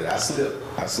perfect at it. I slip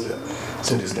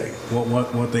to this day.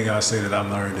 One thing I say that I've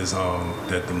learned is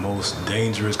that the most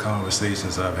dangerous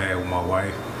conversations I've had with my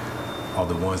wife are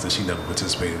the ones that she never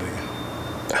participated in.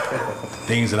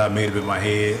 Things that I made up in my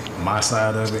head, my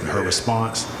side of it, her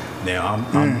response. Now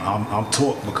I'm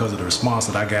taught because of the response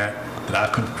that I got, that I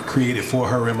created for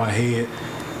her in my head,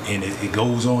 and it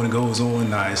goes on and goes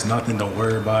on. Nah, it's nothing. Don't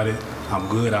worry about it. I'm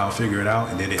good. I'll figure it out.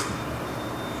 And then it,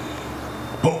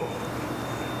 boom,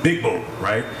 big boom,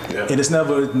 right? Yeah. And it's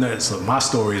never. So my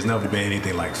story has never been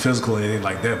anything like physical or anything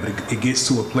like that. But it gets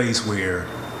to a place where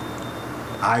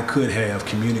I could have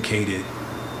communicated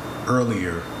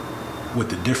earlier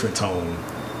with a different tone,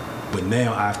 but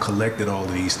now I've collected all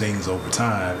of these things over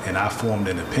time, and I formed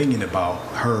an opinion about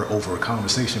her over a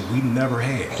conversation we never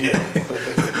had. Yeah.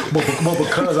 but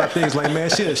because I think it's like, man,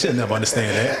 she'll never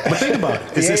understand that. But think about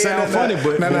it. It sounds funny,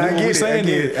 but I get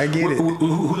it.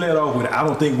 Who led off with it? I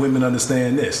don't think women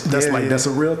understand this. That's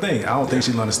a real thing. I don't think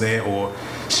she'll understand, or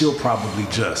she'll probably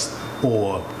just,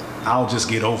 or I'll just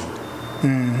get over it.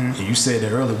 And you said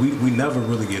that earlier, we never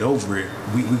really get over it.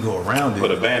 We go around it. Put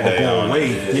a Band-Aid on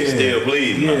it. Yeah. Still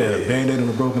bleeding. Yeah, Band-Aid on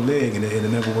a broken leg, and it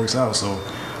never works out. So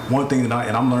one thing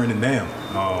that I'm learning now.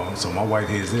 So my wife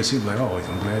hears this, she's like, oh,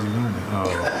 I'm glad you learned it.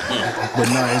 But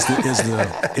no,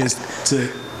 it's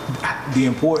the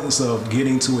importance of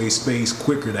getting to a space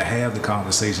quicker to have the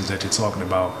conversations that you're talking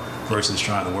about versus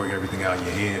trying to work everything out in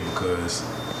your head because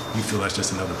you feel that's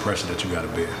just another pressure that you got to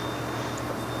bear.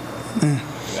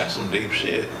 That's some deep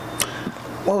shit.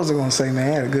 What was I going to say,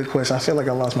 man? I had a good question. I feel like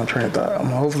I lost my train of thought.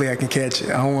 Hopefully I can catch it.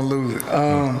 I don't want to lose it.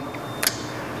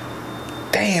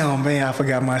 Damn, man, I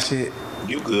forgot my shit.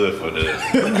 You good for this.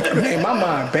 Man, my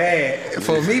mind bad.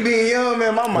 For me being young,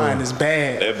 man, my mind is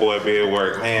bad. That boy be at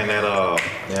work, man,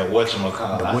 that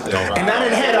whatchamacallit. And I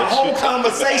done had a whole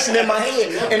conversation in my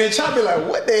head. And then Chop be like,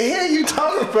 what the hell you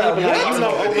talking about? You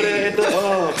know, over there at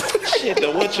the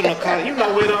whatchamacallit, you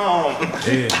know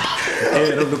it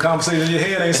Yeah, the conversation in your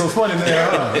head ain't so funny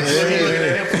now,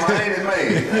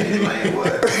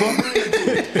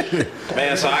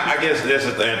 Man, so I guess that's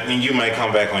the thing. I mean, you may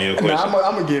come back on your question. I'm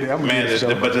gonna get it.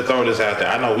 But to throw this out there,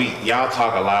 I know y'all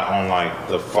talk a lot on like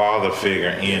the father figure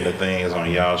end of things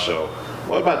on y'all show.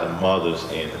 What about the mother's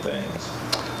end of things?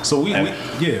 So we've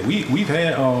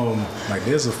had like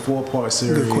there's a 4-part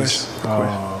series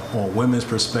on women's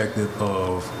perspective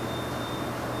of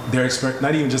their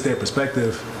not even just their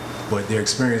perspective, but their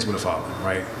experience with a father,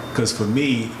 right? Because for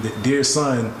me, the dear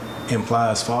son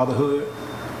implies fatherhood.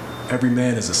 Every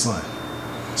man is a son.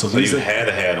 So you had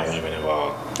to have the women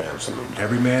involved. Absolutely.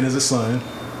 Every man is a son,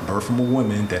 birthed from a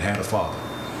woman that had a father,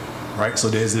 right? So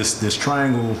there's this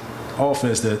triangle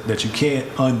offense that you can't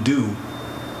undo.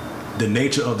 The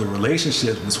nature of the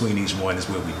relationships between each one is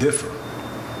where we differ.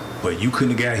 But you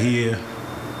couldn't have got here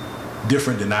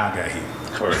different than I got here.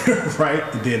 Correct. Right?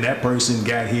 And then that person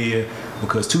got here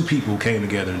because two people came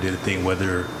together and did a thing,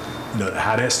 whether,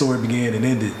 how that story began and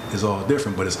ended is all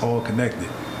different, but it's all connected.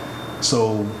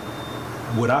 So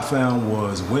what I found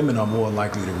was women are more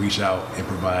likely to reach out and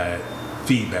provide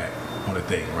feedback on a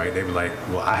thing, right? They were like,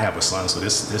 well, I have a son, so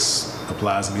this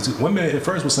applies to me too. Women at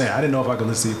first were saying, I didn't know if I could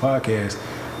listen to your podcast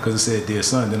because it said dear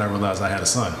son. Then I realized I had a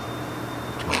son.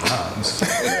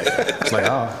 It's like,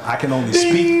 I can only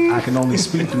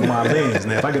speak through my lens.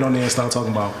 Now, if I get on there and start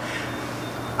talking about,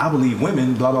 I believe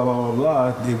women, blah, blah, blah, blah,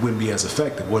 blah, it wouldn't be as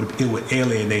effective. It would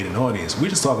alienate an audience. We're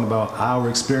just talking about our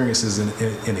experiences,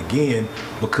 and again,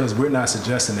 because we're not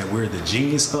suggesting that we're the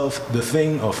genius of the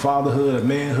thing, of fatherhood, of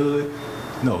manhood.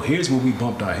 No, here's where we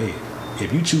bumped our head.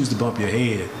 If you choose to bump your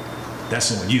head,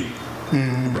 that's on you.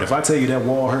 Mm-hmm. But if I tell you that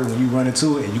wall hurt when you run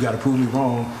into it and you got to prove me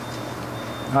wrong,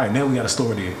 all right, now we got a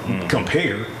story to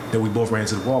compare that we both ran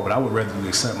into the wall, but I would rather you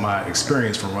accept my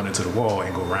experience from running to the wall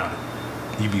and go around it.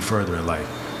 You'd be further in life.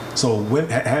 So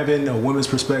having a women's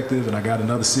perspective, and I got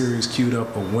another series queued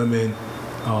up of women,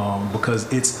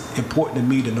 because it's important to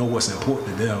me to know what's important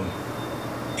to them.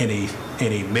 And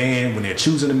a man, when they're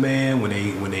choosing a man, when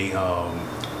they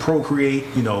procreate,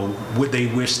 what they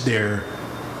wish their,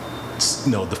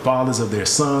 the fathers of their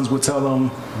sons would tell them,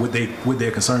 what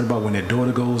they're concerned about when their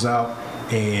daughter goes out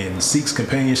and seeks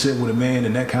companionship with a man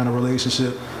in that kind of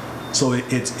relationship. So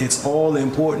it's all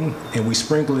important, and we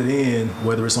sprinkle it in,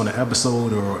 whether it's on an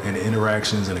episode or in the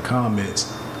interactions and the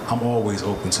comments. I'm always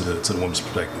open to the woman's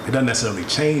perspective. It doesn't necessarily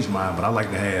change mine, but I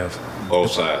like to have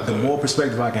both sides. The more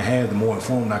perspective I can have, the more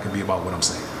informed I can be about what I'm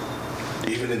saying.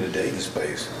 Even in the dating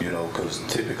space, because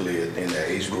typically in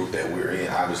the age group that we're in,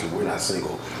 obviously we're not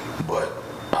single, but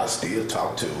I still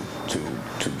talk to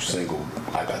single.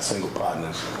 I got single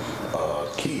partners,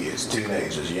 kids,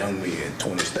 teenagers, young men,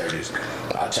 20s,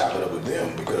 30s. I chop it up with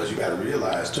them because you got to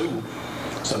realize too,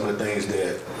 some of the things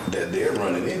that they're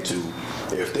running into,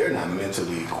 if they're not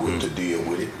mentally equipped to deal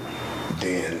with it,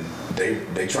 then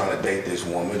they trying to date this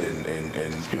woman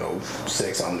and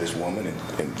sex on this woman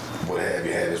and what have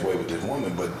you, have his way with this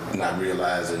woman, but not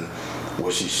realizing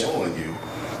what she's showing you,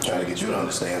 trying to get you to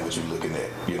understand what you're looking at,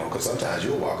 because sometimes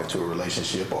you'll walk into a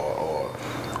relationship or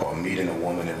meeting a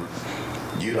woman and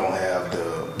you don't have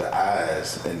the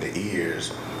eyes and the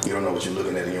ears, you don't know what you're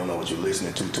looking at and you don't know what you're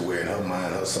listening to where in her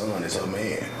mind her son is her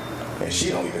man and she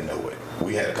don't even know it.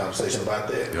 We had a conversation about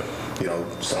that. Yep.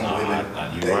 Some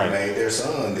women, they made their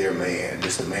son their man,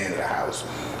 just the man of the house.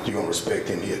 You're going to respect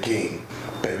him, he a king.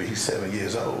 Baby, he's 7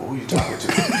 years old. Who you talking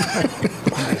to?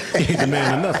 He ain't the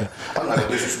man of nothing. I'm not going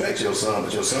to disrespect your son,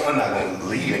 but your son not going to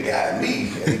lead and guide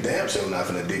me. And he damn sure not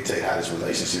going to dictate how this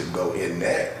relationship go in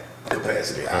that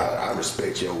capacity. I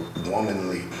respect your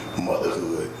womanly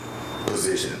motherhood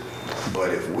position.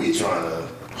 But if we trying to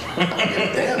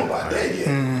get a damn about that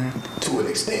yet, to an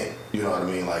extent, you know what I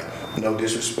mean? Like, no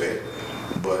disrespect,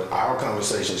 but our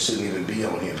conversation shouldn't even be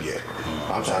on him yet.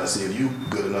 I'm trying to see if you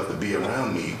good enough to be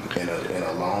around me in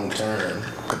a long-term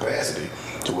capacity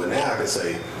to where now I can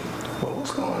say, well,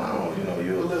 what's going on?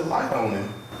 You're a little light on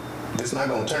him. This not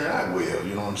going to turn out well,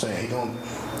 you know what I'm saying? He going to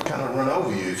kind of run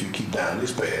over you if you keep down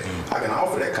this path. I can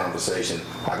offer that conversation.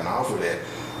 I can offer that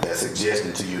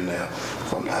suggestion to you now.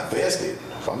 If I'm not vested,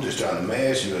 if I'm just trying to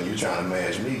mash you and you trying to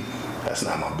mash me, that's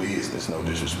not my business, no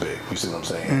disrespect. You see what I'm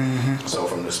saying? Mm-hmm. So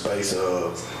from the space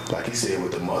of, like he said,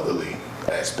 with the motherly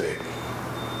aspect,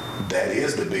 that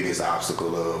is the biggest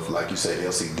obstacle of, like you said,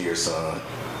 they'll see, dear son,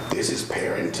 this is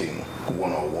parenting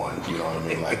 101. You know what I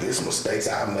mean? Like, this mistakes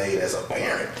I've made as a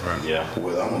parent. Right. Yeah.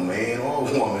 Whether I'm a man or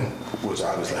a woman, which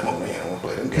obviously I'm a man, I won't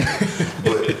play them games.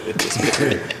 But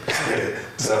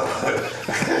so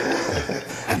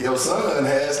your son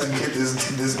has to get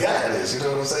this guidance. You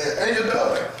know what I'm saying? And your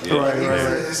daughter. Yeah.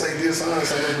 Right. They say, dear son,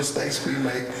 some of the mistakes we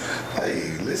make.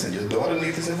 Hey, listen, your daughter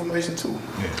needs this information too.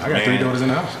 Yeah, I got 3 daughters in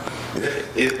the house.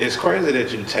 It's crazy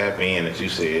that you tap in, that you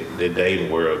said, the dating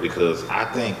world, because I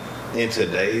think in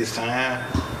today's time,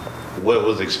 what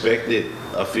was expected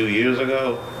a few years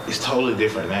ago is totally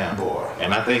different now. Boy.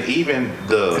 And I think even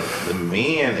the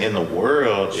men in the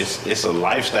world, it's a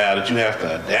lifestyle that you have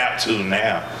to adapt to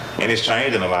now. And it's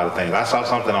changing a lot of things. I saw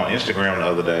something on Instagram the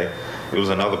other day. It was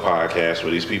another podcast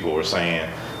where these people were saying,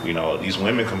 these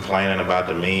women complaining about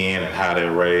the men and how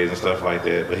they're raised and stuff like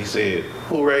that. But he said,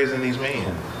 who raising these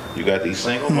men? You got these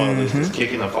single mothers that's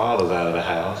kicking the fathers out of the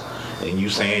house, and you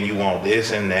saying you want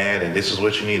this and that, and this is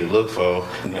what you need to look for,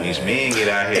 and these men get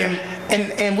out here.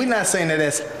 And we're not saying that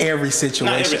that's every situation.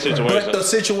 Not every situation. But the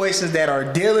situations that are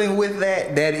dealing with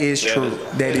that is true.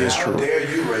 That is true. How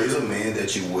dare you raise a man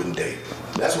that you wouldn't date?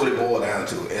 That's what it boiled down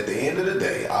to. At the end of the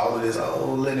day, all of this,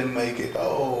 let him make it.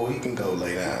 Oh, he can go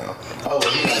lay down. Oh,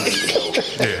 he don't need to go get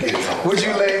his own. Would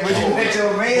you let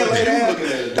your man lay down? You looking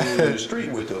at a dude in the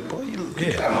street with the, boy, you look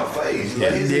at my face. Yeah.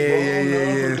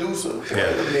 Producer.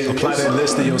 Apply that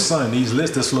list to your son. These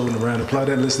lists are floating around. Apply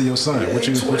that list to your son. What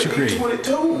you create?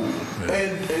 22.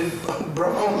 And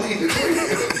bro, don't leave the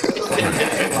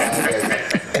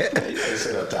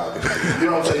sit up talking. You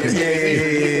know what I'm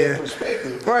saying? Yeah.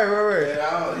 Perspective. Right. And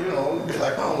I'll, be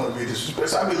like, I don't want to be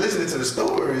disrespectful. I be listening to the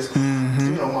stories.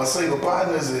 My single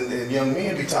partners and young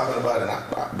men be talking about it. And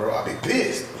I be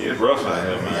pissed. It's rough out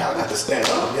here, man. Y'all got to stand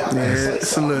up. Y'all got to say It's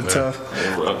something. a little tough.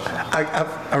 It's rough.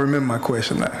 I remember my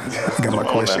question now. I got my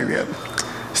question together.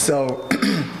 So,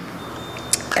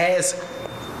 as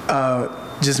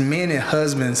just men and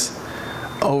husbands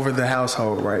over the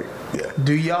household, right? Yeah.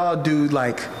 Do y'all do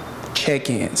like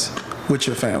check-ins with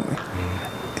your family?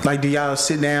 Like, do y'all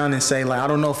sit down and say, like, I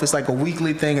don't know if it's like a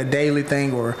weekly thing, a daily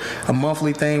thing, or a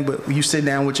monthly thing, but you sit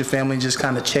down with your family and just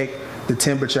kind of check the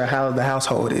temperature, how the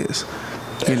household is?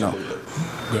 you know.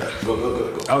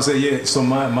 Go. I would say, yeah, so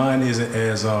mine isn't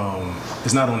as,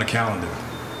 it's not on the calendar,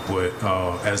 but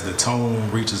as the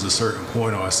tone reaches a certain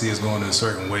point or I see it's going in a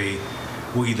certain way,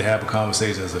 we'll either have a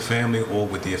conversation as a family or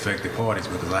with the affected parties,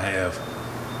 because I have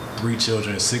 3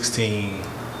 children, 16,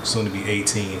 soon to be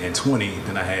 18 and 20,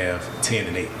 then I have 10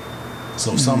 and 8.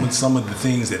 So some of the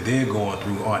things that they're going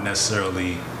through aren't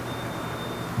necessarily,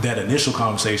 that initial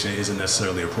conversation isn't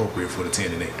necessarily appropriate for the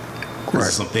 10 and 8.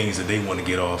 Right. Some things that they want to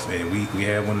get off, and we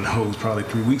had one of those probably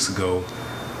 3 weeks ago.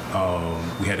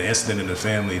 We had an incident in the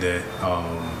family that,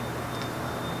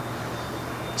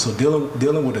 so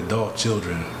dealing with adult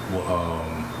children,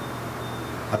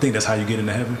 I think that's how you get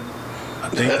into heaven. I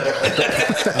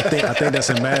think that's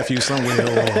in Matthew somewhere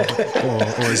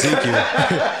or Ezekiel.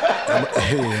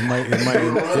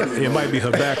 It might be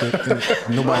Habakkuk.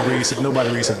 Nobody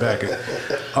reads Habakkuk.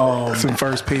 It's in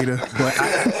 1 Peter. But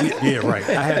right.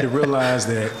 I had to realize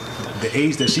that the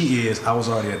age that she is, I was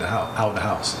already out the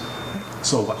house.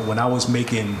 So when I was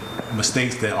making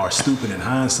mistakes that are stupid in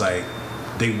hindsight,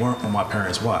 they weren't on my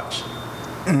parents' watch.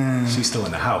 She's still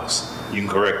in the house. You can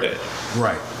correct that.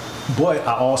 Right. But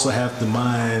I also have to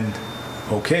mind,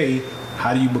 okay,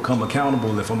 how do you become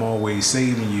accountable if I'm always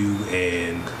saving you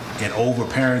and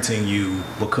over-parenting you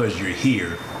because you're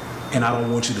here and I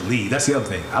don't want you to leave? That's the other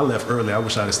thing. I left early. I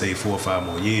wish I'd have stayed 4 or 5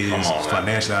 more years.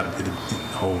 Financially, I'd have a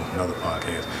whole another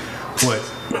podcast. But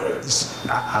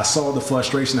I saw the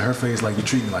frustration in her face, like, you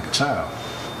treat me like a child.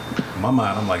 In my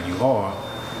mind, I'm like, you are.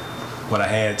 But I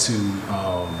had to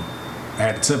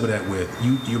temper that with,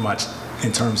 you're my,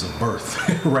 in terms of birth,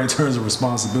 right? In terms of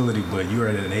responsibility, but you're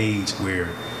at an age where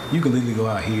you can literally go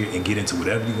out here and get into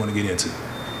whatever you want to get into.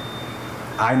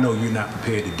 I know you're not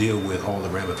prepared to deal with all the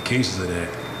ramifications of that,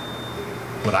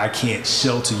 but I can't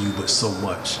shelter you but so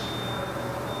much.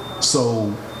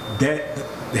 So that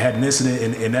had an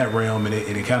incident in that realm, and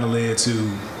it kind of led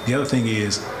to, the other thing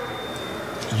is,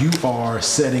 you are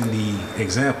setting the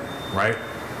example, right?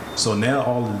 So now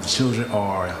all of the children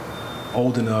are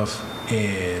old enough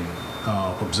and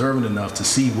observant enough to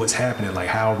see what's happening, like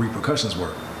how repercussions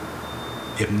work.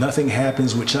 If nothing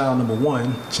happens with child number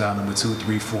 1, child number 2,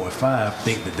 3, 4, and 5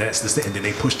 think that that's the state, and then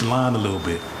they push the line a little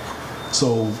bit.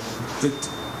 So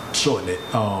shorten it.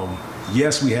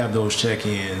 Yes, we have those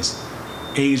check-ins,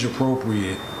 age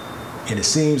appropriate, and it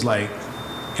seems like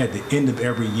at the end of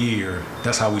every year,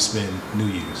 that's how we spend New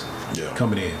Year's. Yeah.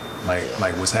 Coming in,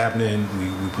 like what's happening.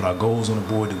 We put our goals on the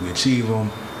board. Did we achieve them?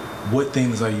 What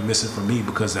things are you missing from me?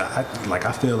 Because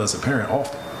I fail as a parent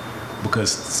often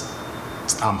because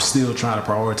I'm still trying to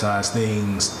prioritize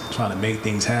things, trying to make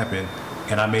things happen,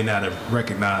 and I may not have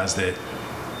recognized that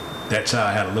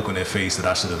child had a look on their face that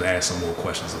I should have asked some more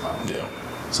questions about. Yeah.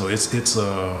 So it's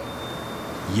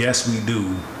yes, we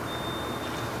do,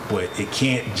 but it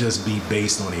can't just be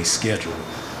based on a schedule.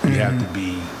 You have to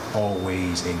be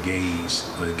always engaged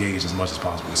as much as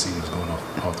possible to see what's going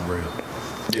off the rail.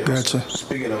 Yeah, gotcha.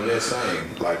 Speaking of that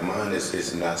same, like mine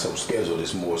is not so scheduled.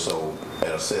 It's more so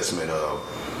an assessment of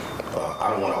I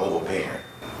don't want to overparent.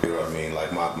 You know what I mean?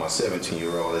 Like my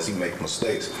 17-year-old, as he makes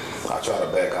mistakes, I try to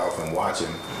back off and watch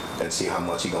him and see how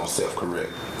much he gonna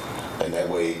self-correct. And that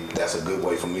way, that's a good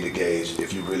way for me to gauge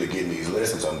if you really getting these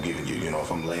lessons I'm giving you. You know,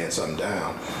 if I'm laying something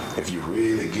down, if you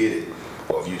really get it,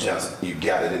 or if you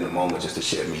got it in the moment just to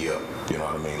shut me up. You know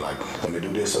what I mean? Like, let me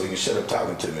do this so you can shut up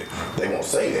talking to me. They won't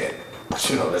say that, but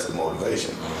you know, that's the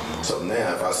motivation. So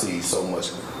now if I see so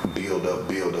much build up,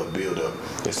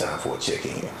 it's time for a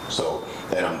check-in. So,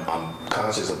 and I'm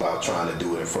conscious about trying to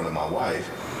do it in front of my wife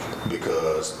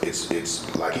because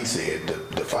it's like he said,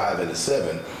 the 5 and the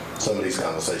 7, some of these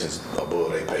conversations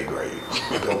above their pay grade.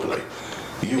 Go play.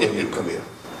 You and you come here.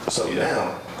 So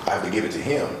now I have to give it to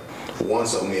him. 1,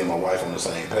 so me and my wife on the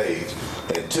same page,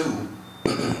 and 2,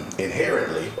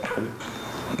 inherently,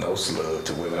 no slug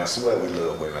to women. I swear we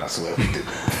love women. I swear we do.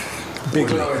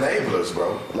 Women are enablers,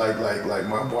 bro. Like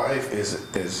my wife is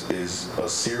a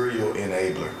serial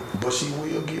enabler, but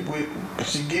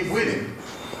she get with him.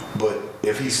 But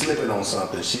if he's slipping on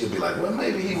something, she'll be like, well,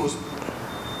 maybe he was.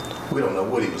 We don't know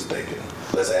what he was thinking.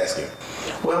 Let's ask him.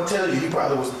 Well, I'm telling you, he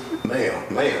probably was. Ma'am,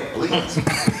 please.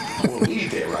 We'll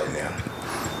need that right now.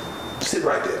 Sit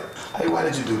right there. Hey, why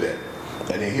did you do that?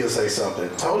 And then he'll say something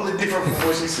totally different from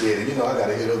what she said. And you know, I got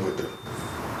to hit up with them.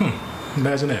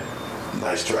 Imagine that.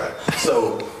 Nice try.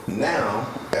 So now,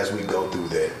 as we go through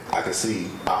that, I can see,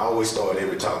 I always start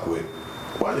every talk with,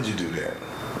 why did you do that?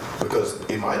 Because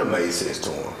it might have made sense to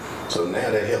him. So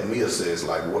now that helped me assess,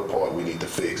 like, what part we need to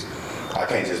fix. I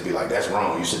can't just be like, that's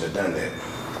wrong, you shouldn't have done that.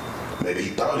 maybe he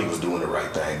thought he was doing the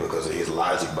right thing because of his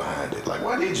logic behind it. Like,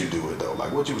 why did you do it though?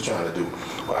 Like, what you was trying to do?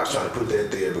 Well, I was trying to put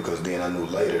that there because then I knew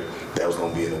later that was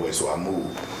gonna be in the way, so I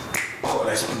moved. Oh,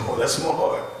 that's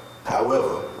smart.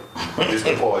 However, this is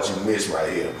the part you missed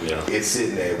right here. Yeah. It's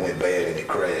sitting there, it went bad, and it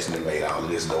crashed, and it made all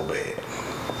this go bad.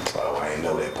 Oh, I didn't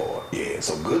know that part. Yeah,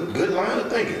 so good line of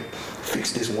thinking.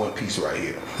 Fix this one piece right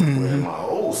here. Mm-hmm. Where in my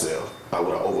old self, I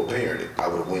would have overparented. I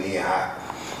would have went in hot.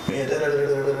 Man,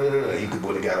 he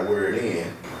would have got a word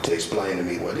in to explain to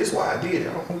me, well, this is why I did it.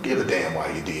 I don't give a damn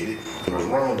why you did it. If it was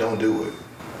wrong, don't do it.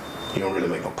 You don't really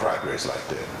make no progress like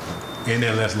that. And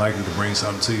they're less likely to bring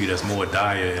something to you that's more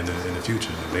dire in the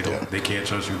future. They can't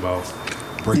trust you about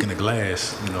breaking the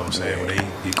glass. You know what I'm saying? When they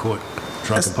get caught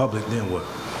drunk in public, then what?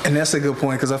 And that's a good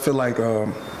point, because I feel like,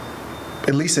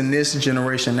 at least in this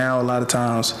generation now, a lot of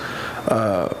times,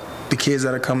 the kids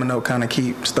that are coming up kind of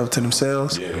keep stuff to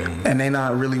themselves, and they're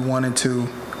not really wanting to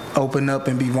open up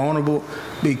and be vulnerable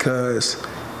because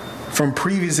from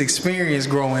previous experience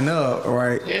growing up,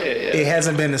 right, it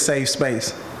hasn't been a safe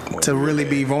space to really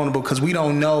be vulnerable because we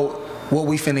don't know what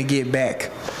we finna get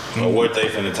back. Or what they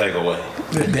finna take away.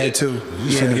 That too.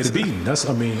 You finna get a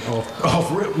beating. Off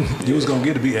rip, you was gonna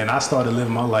get a beating. And I started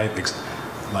living my life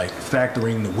like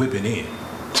factoring the whipping in.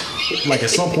 Like at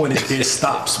some point it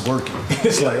stops working.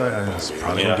 It's like it's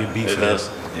probably gonna get beat for this.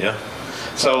 Yeah.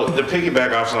 So to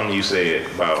piggyback off something you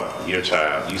said about your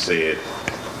child, you said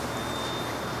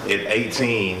at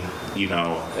 18, you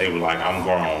know, they were like, I'm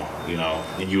grown, you know,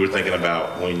 and you were thinking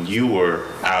about when you were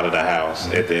out of the house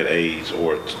at that age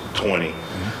or 20.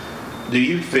 Do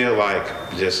you feel like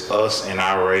just us in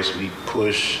our race, we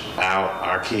push out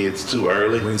our kids too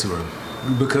early? Way too early.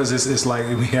 Because it's like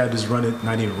we have this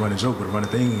not even running joke, but the running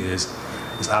thing is,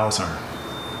 it's our turn.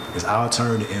 It's our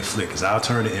turn to inflict. It's our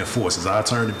turn to enforce. It's our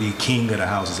turn to be king of the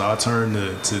house. It's our turn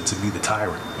to be the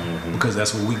tyrant. Because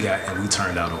that's what we got, and we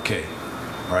turned out okay.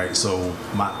 Right, so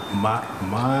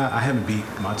I haven't beat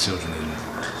my children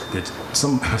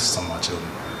some of my children.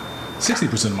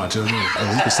 60% of my children,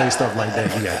 and we can say stuff like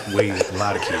that. We got a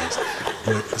lot of kids,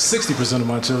 but 60% of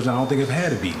my children, I don't think have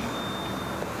had a beating.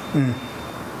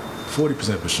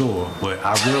 40% for sure, but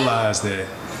I realized that.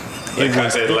 They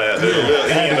got that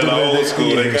little end of the old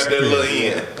school. They got that little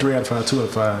end. 3 out of 5, 2 out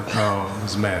of 5. It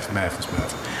was math. Math was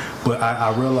math. But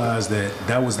I realized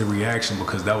that was the reaction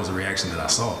because that was the reaction that I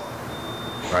saw.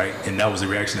 Right, and that was the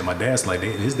reaction that my dad's like.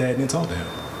 His dad didn't talk to him.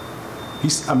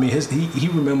 He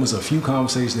remembers a few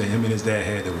conversations that him and his dad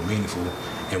had that were meaningful,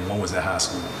 and one was at high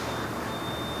school.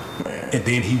 And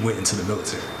then he went into the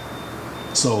military.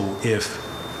 So if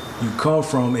you come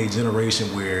from a generation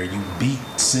where you beat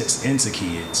sense into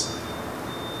kids,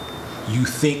 you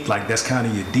think like that's kind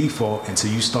of your default until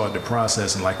you start the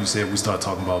process. And like you said, we start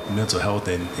talking about mental health,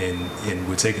 and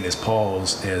we're taking this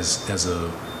pause as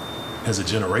a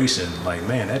generation, like,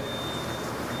 man, that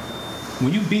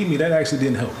when you beat me, that actually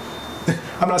didn't help.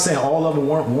 I'm not saying all of them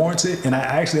weren't warranted, and I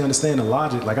actually understand the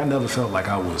logic. Like, I never felt like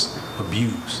I was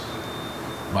abused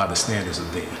by the standards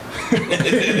of then.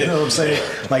 You know what I'm saying?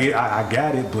 Like, I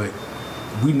got it, but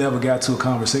we never got to a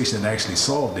conversation that actually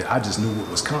solved it. I just knew what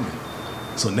was coming.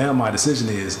 So now my decision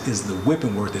is the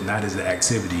whipping worth it, not is the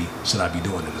activity, should I be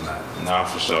doing it or not? No,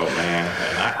 for sure, man.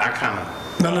 And I kind of...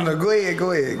 No, go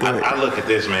ahead. I look at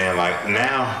this, man, like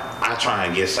now I try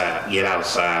and get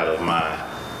outside of my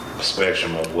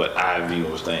spectrum of what I view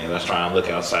as things. I try and look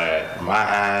outside my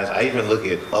eyes. I even look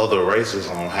at other races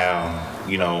on how,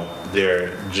 you know,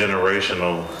 their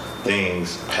generational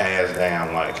things pass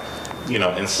down. Like, you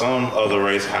know, in some other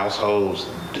race households,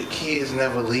 the kids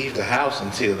never leave the house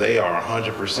until they are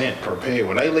 100% prepared.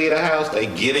 When they leave the house, they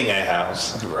getting a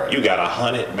house. Right. You got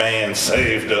 100 bands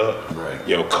saved up. Right.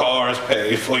 Your car's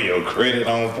paid for, your credit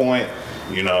on point.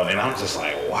 You know, and I'm just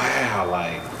like, wow,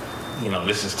 like, you know,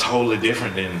 this is totally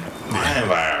different than my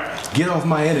environment. Get off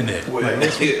my internet. Well, like,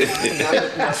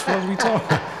 that's what we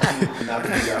talking. Not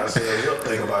that you guys say a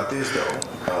thing about this though.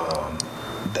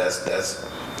 That's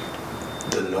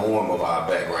the norm of our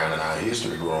background and our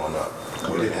history growing up.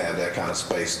 We didn't have that kind of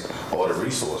space or the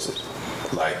resources.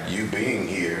 Like you being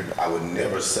here, I would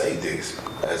never say this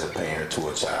as a parent to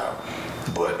a child,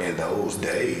 but in those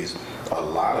days, a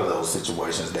lot of those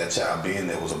situations, that child being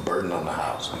there was a burden on the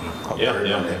house, a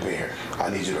burden on that parent. I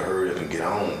need you to hurry up and get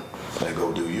on and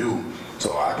go do you,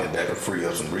 so that can free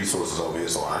up some resources over here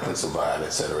so I can survive,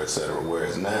 et cetera, et cetera.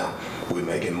 Whereas now, we're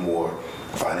making more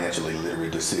financially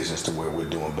literate decisions to where we're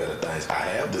doing better things. I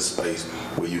have the space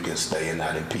where you can stay and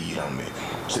not impede on me.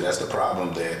 See, that's the problem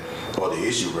or the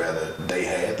issue rather, they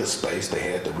had the space, they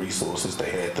had the resources, they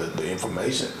had the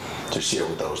information to share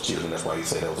with those children. That's why you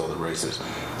say those other races,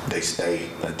 they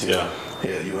stayed until,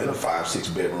 you're in a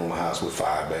 5-6 bedroom house with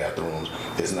 5 bathrooms.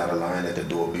 There's not a line at the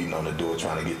door beating on the door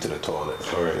trying to get to the toilet.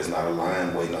 Correct. There's not a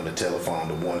line waiting on the telephone,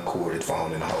 the one corded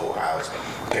phone in the whole house.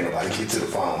 Can't nobody get to the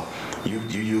phone. You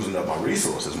using up my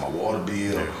resources, my water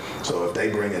bill. Yeah. So if they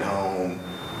bring it home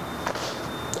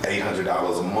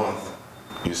 $800 a month,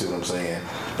 you see what I'm saying?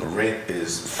 The rent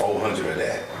is $400 of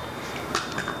that.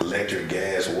 Electric,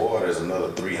 gas, water is another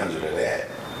 $300 of that.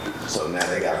 So now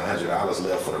they got $100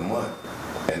 left for the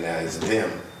month, and now it's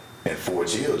them and 4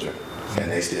 children,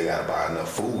 and they still got to buy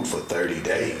enough food for 30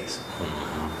 days.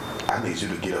 I need you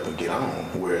to get up and get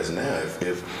on. Whereas now,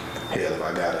 if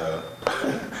I got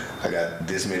I got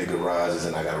this many garages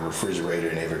and I got a refrigerator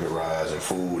in every garage and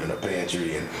food and a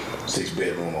pantry and 6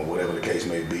 bedroom or whatever the case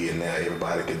may be, and now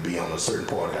everybody could be on a certain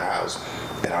part of the house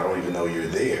and I don't even know you're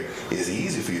there. It's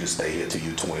easy for you to stay here till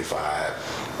you're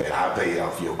 25 and I paid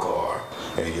off your car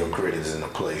and your credit is in a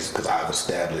place because I've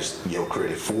established your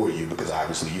credit for you because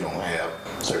obviously you don't have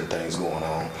certain things going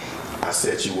on. I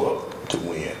set you up to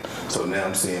win. So now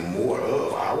I'm seeing more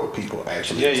of our people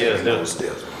actually taking those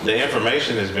steps. The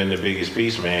information has been the biggest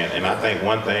piece, man. And I think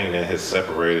one thing that has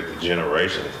separated the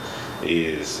generations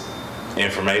is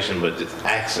information, but the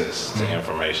access to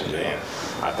information, man.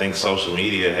 I think social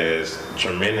media has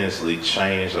tremendously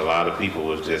changed a lot of people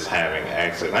with just having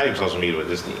access. Not even social media, but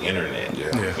just the internet. You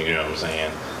know what I'm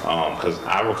saying? Because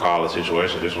I recall a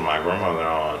situation just with my grandmother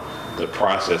on the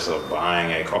process of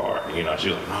buying a car. You know, she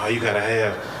was like, no, you got to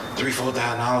have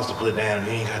 $3,000-$4,000 to put down.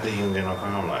 You ain't got to even get no car.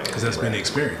 I'm like, because that's been the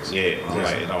experience. Yeah, I'm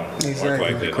like, it don't work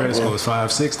like that. Credit score is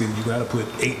 560. You got to put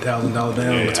 $8,000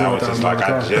 down on the $12,000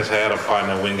 car. I just had a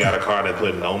partner went and got a car that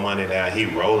put no money down. He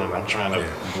rolling. I'm trying to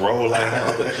roll like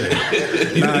hell.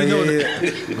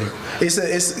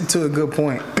 It's to a good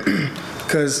point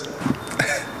because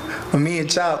when me and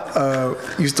Chop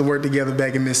used to work together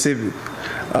back in Mississippi,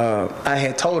 I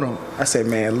had told him, I said,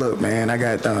 man, look, man,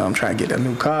 I'm trying to get a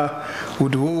new car,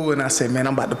 and I said, man,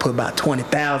 I'm about to put about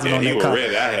 $20,000 on that car.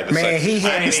 Ready. I had to man, say, he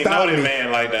had to stop me.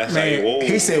 Man like that. Man, say, whoa.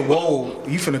 He said, whoa,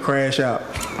 you finna crash out.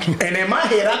 And in my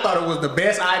head, I thought it was the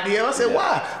best idea. I said,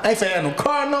 why? I ain't saying no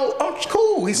car, no, I'm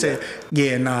cool. He said,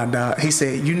 yeah, nah, dog. He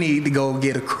said, you need to go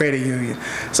get a credit union.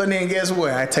 So then guess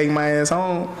what? I take my ass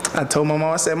home. I told my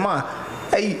mom, I said, Ma,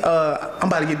 hey, I'm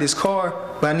about to get this car,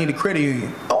 but I need a credit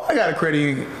union. Oh, I got a credit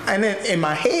union. And then in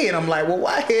my head, I'm like, well,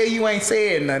 why the hell you ain't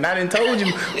said nothing? I done told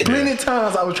you plenty of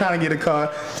times I was trying to get a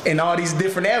car in all these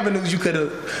different avenues you could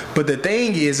have. But the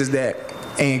thing is that,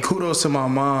 and kudos to my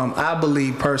mom, I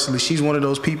believe personally, she's one of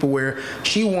those people where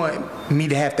she want me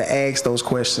to have to ask those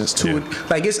questions too.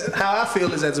 Like, it's how I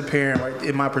feel is as a parent, right,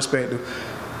 in my perspective.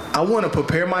 I want to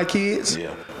prepare my kids.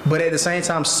 But at the same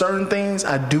time, certain things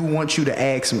I do want you to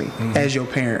ask me as your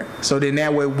parent. So then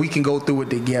that way we can go through it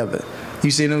together.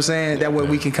 You see what I'm saying? That way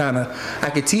we can I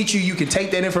can teach you, you can take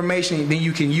that information, then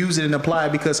you can use it and apply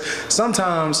it. Because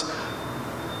sometimes,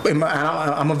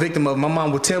 I'm a victim of it. My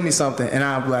mom would tell me something and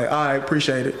I'll be like, all right,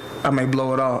 appreciate it. I may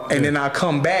blow it off. And then I'll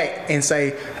come back and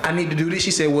say, I need to do this. She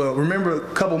said, well, remember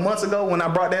a couple months ago when I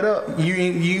brought that up?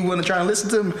 You want to try and listen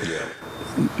to me?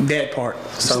 That part.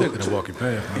 So to walk your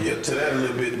path. Yeah, to that a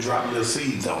little bit, drop little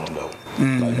seeds on them though.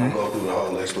 Like don't go through the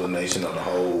whole explanation of the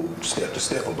whole step to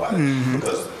step about it.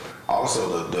 Because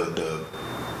also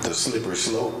the slippery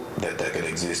slope that could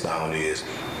exist on is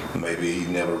maybe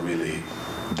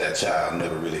that child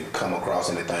never really come across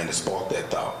anything to spark that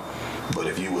thought. But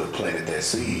if you would have planted that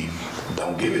seed,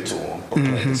 don't give it to him, but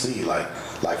plant the seed. Like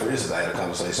for instance, I had a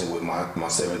conversation with my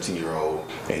 17-year-old,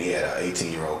 and he had an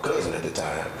 18-year-old cousin at the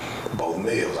time, both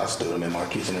males. I stood them in my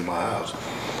kitchen in my house.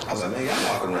 I was like, man, y'all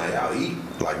walking around, y'all eat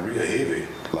like real heavy,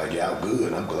 like y'all good,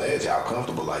 and I'm glad y'all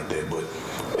comfortable like that. But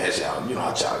man, y'all,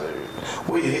 I charge it.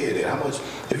 Where your head at? How much?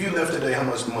 If you left today, how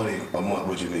much money a month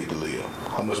would you need to live?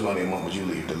 How much money a month would you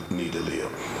need to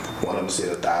live? One of them said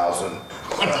 1,000.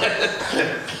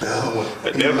 The other one,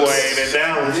 that boy ain't in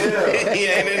Dallas. He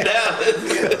ain't in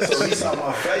Dallas. So he saw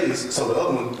my face. So the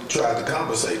other one tried to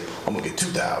compensate. I'm gonna get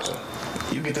 2,000.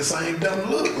 You get the same dumb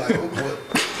look, like,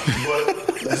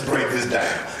 but let's break this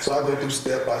down. So I go through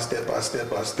step by step by step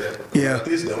by step. You like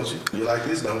this, don't you? You like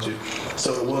this, don't you?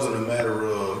 So it wasn't a matter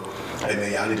of, hey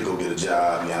man, y'all need to go get a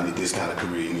job. Y'all need this kind of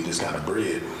career. You need this kind of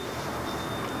bread.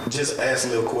 Just ask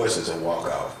little questions and walk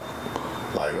off.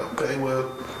 Like, okay, well,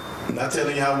 I'm not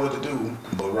telling y'all what to do,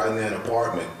 but right now an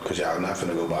apartment, because y'all not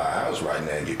finna go buy a house right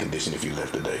now and get conditioned if you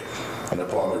left today. An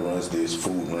apartment runs this,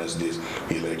 food runs this,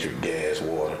 electric, gas,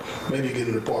 water. Maybe you get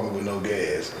an apartment with no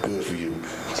gas. Good for you.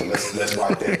 So let's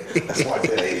wipe that. Let's wipe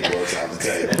that $80 off the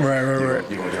table. Right.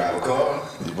 You gonna drive a car?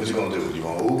 What you gonna do? You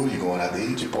gonna Uber? You going out to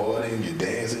eat? You partying? You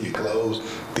dancing? You clothes?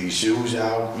 These shoes,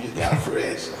 y'all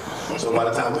fresh. So by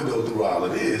the time we go through all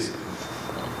of this,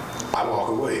 I walk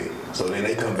away. So then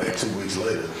they come back 2 weeks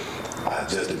later. I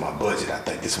adjusted my budget. I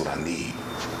think this is what I need.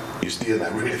 You're still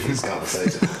not ready for this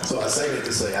conversation. So I say that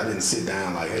to say I didn't sit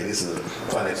down like, hey, this is a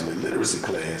financial literacy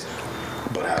class.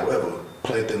 But however,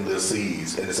 plant them little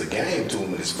seeds. And it's a game to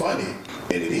them, and it's funny,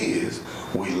 and it is.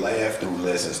 We laugh through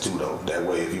lessons too, though. That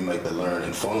way, if you make the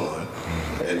learning fun,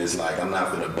 and it's like, I'm not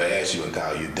going to bash you and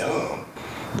call you dumb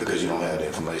because you don't have the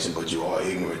information, but you are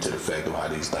ignorant to the fact of how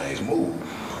these things move.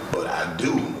 But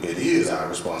it is our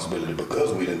responsibility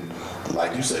because we didn't,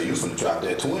 like you say, you was finna drop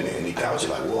that 20 and he caught you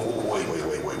like, whoa, wait.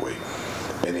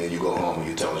 And then you go home and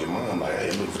you tell your mom, like, hey,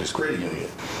 I'm looking for this credit union.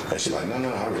 And she's like, no,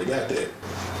 I already got that.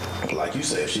 Like you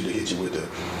said, if she'd have hit you with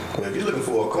well, if you're looking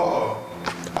for a car,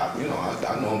 I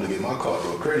know him to get my car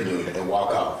to a credit union and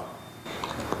walk off.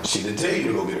 She didn't tell you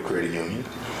to go get a credit union.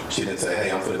 She didn't say,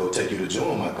 hey, I'm finna go take you to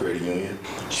join my credit union.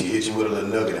 She hit you with a little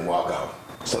nugget and walk off.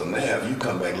 So now if you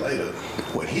come back later,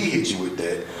 when he hit you with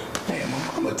that, hey,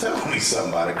 mama, tell me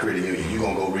something about a credit union, you're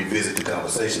going to go revisit the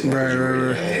conversation.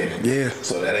 Right. Yeah.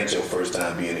 So that ain't your first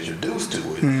time being introduced to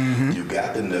it. You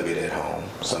got the nugget at home.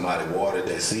 Somebody watered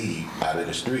that seed out in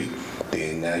the street.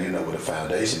 Then now you know where the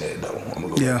foundation is, though. I'm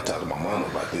going to go talk to my mama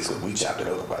about this because we chopped it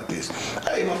up about this.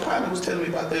 Hey, my partner was telling me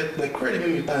about that credit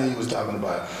union thing he was talking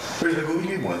about. Where's the go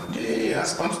get one? Yeah,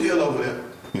 I'm still over there.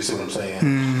 You see what I'm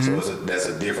saying? So that's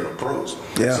a different approach.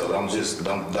 Yeah. So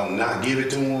don't not give it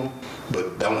to him,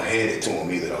 but don't hand it to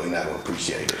him either, though. He's not gonna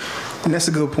appreciate it. And that's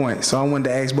a good point. So I wanted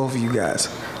to ask both of you guys: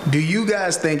 do you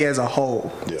guys think, as a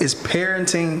whole, is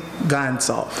parenting gotten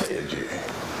soft? Yeah,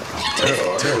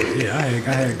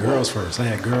 I had girls first. I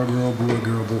had girl, boy.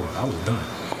 I was done.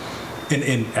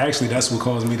 And actually, that's what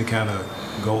caused me to kind of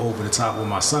go over the top with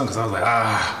my son, because I was like,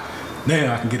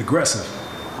 now I can get aggressive.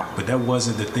 But that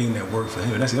wasn't the thing that worked for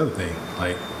him. And that's the other thing.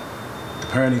 Like, the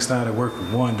parenting style that worked for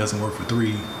 1 doesn't work for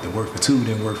 3, that worked for 2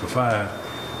 didn't work for 5.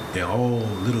 They're all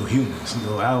little humans,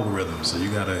 little algorithms. So you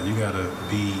gotta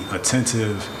be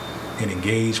attentive and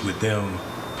engage with them,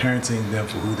 parenting them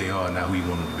for who they are, not who you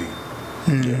want them to be.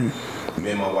 Yeah.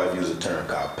 Me and my wife use a term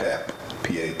called PAP,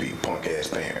 P-A-P, punk ass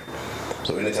parent.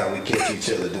 So anytime we catch each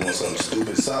other doing something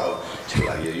stupid soft, she's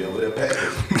like, yeah, you over there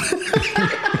packing.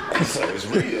 So it's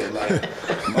real. Like,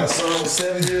 my son was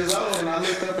 7 years old, and I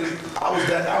looked up and I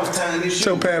was tying his shoe.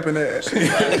 So papping that.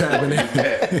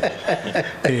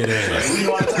 Like, you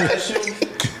know how to tie his shoe?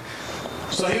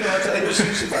 So he know how to tie his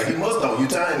shoe. She's like, he must know. You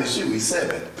tying his shoe. He's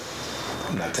 7.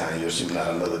 I'm not tying your shoe, not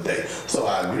another day. So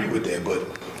I agree with that,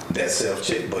 but that's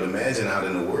self-check. But imagine out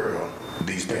in the world,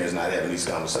 these parents not having these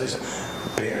conversations.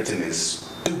 Parenting is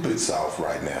stupid soft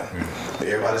right now.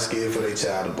 Everybody's scared for their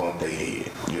child to bump their head.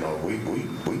 You know, we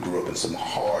grew up in some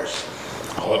harsh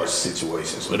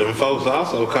situations. But them folks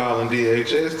also calling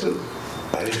DHS too.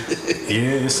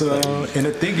 Yeah, it's and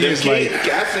the thing is, like,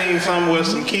 I seen somewhere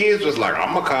some kids was like,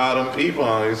 I'm gonna call them people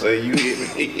and say you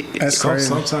hit me. That's crazy.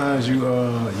 Sometimes you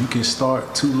can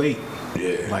start too late.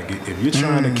 Yeah. Like if you're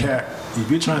trying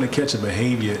to catch a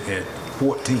behavior at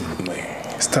 14, man.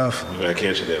 It's tough. You gotta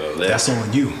catch it at 11. That's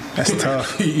on you. That's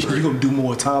tough. You're gonna do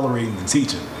more tolerating than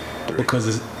teaching,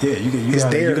 because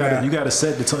you gotta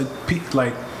set the tone.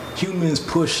 Like, humans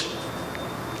push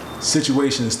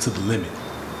situations to the limit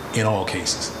in all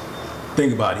cases.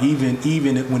 Think about it.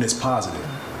 Even when it's positive,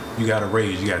 you got a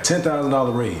raise. You got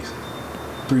 $10,000 raise.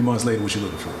 3 months later, what you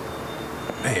looking for?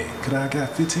 Man, I got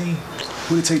 15?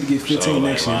 What it take to get 15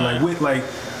 next year? Like,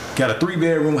 got a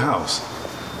 3-bedroom house.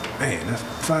 Man, that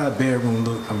 5-bedroom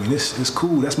look, I mean, it's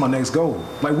cool. That's my next goal.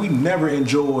 Like, we never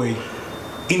enjoy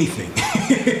anything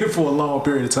for a long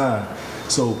period of time.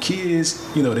 So kids,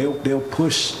 they'll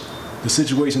push the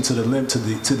situation to the limit, to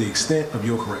the extent of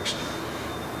your correction.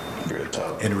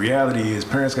 And the reality is,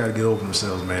 parents got to get over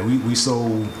themselves, man.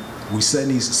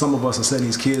 Some of us are setting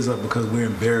these kids up because we're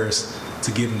embarrassed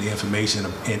to give them the information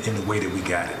in the way that we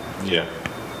got it. Yeah.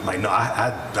 Like, no,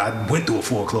 I went through a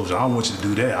foreclosure. I don't want you to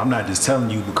do that. I'm not just telling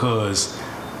you because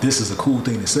this is a cool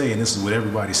thing to say and this is what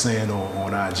everybody's saying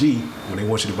on IG when they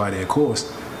want you to buy their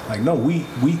course. Like, no,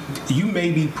 you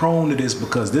may be prone to this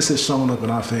because this has shown up in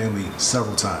our family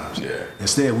several times. Yeah.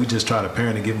 Instead, we just try to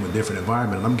parent and give them a different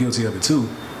environment, and I'm guilty of it too.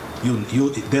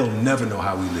 They'll never know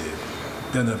how we live.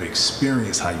 They'll never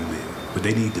experience how you live, but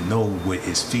they need to know what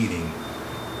is feeding,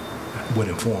 what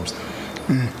informs them.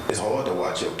 It's hard to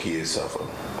watch your kids suffer.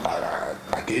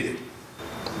 I get it.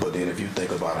 But then if you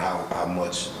think about how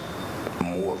much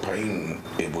more pain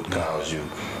it would cause you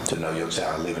to know your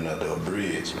child living under a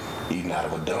bridge, eating out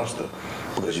of a dumpster,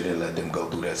 because you didn't let them go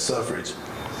through that suffrage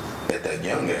at that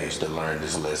young age to learn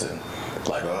this lesson.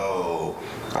 Like, oh,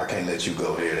 I can't let you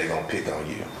go there, they're gonna pick on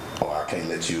you. Or I can't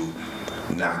let you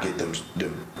not get them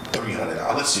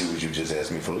 $300 shoes you just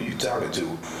asked me for. Who you talking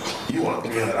to? You want a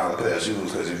 $300 pair of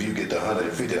shoes because if you get the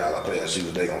 $150 pair of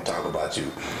shoes, they gonna talk about you.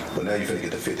 But now you finna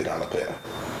get the $50 pair.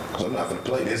 Because I'm not finna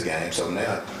play this game, so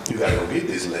now you gotta go get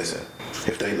this lesson.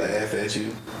 If they laugh at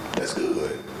you, that's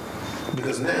good.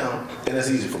 Because now, and that's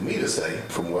easy for me to say,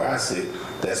 from where I sit,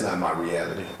 that's not my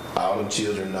reality. All them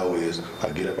children know is,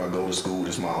 I get up, I go to school,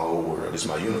 this is my whole world, this is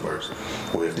my universe.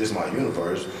 Well, if this is my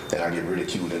universe, and I get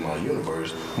ridiculed in my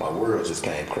universe, my world just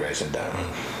came crashing down.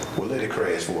 Well, let it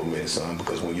crash for a minute, son,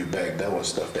 because when you back down and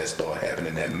stuff that start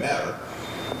happening that matter,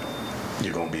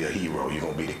 you're gonna be a hero, you're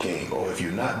gonna be the king. Or if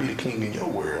you're not be the king in your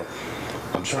world,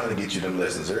 I'm trying to get you them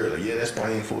lessons early. Yeah, that's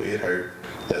painful, it hurt.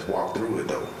 Let's walk through it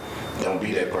though. Don't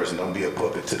be that person. Don't be a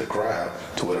puppet to the crowd,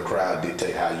 to where the crowd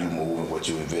dictate how you move and what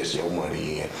you invest your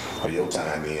money in or your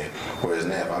time in. Whereas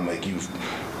now, if I make you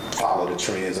follow the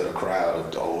trends of the crowd,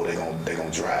 of, oh, they gonna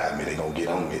drive me, they gonna get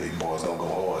on me, these boys gonna go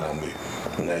hard on me.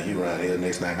 And now you around here,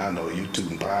 next thing I know, you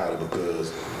tooting powder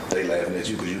because they laughing at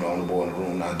you because you the only boy in the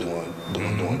room not doing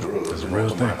drugs. That's a real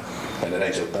thing. And that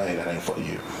ain't your thing. That ain't for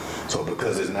you. So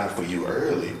because it's not for you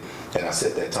early, and I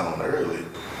set that tone early.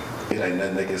 It ain't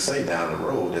nothing they can say down the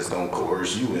road that's gonna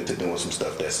coerce you into doing some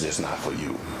stuff that's just not for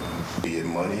you. Be it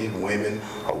money, women,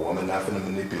 a woman not gonna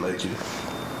manipulate you.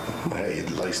 Hey, you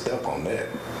laced up on that.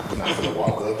 We're not gonna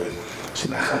walk up and she's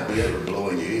not gonna be able to blow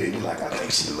in your ear. You're like, I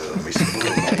think she loves me. She blew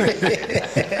in my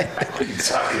ear. What are you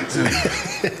talking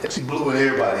to? She blew in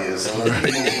everybody ear, son.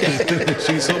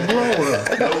 She's a blower.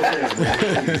 No offense,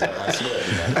 man.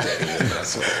 I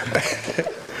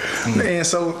swear. Man,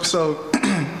 so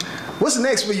what's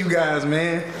next for you guys,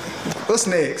 man? What's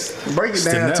next? Break it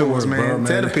down to us, man.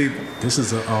 Tell the people. This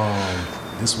is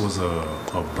this was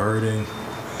a burden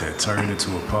that turned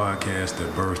into a podcast that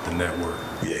birthed the network.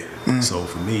 Yeah. So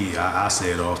for me, I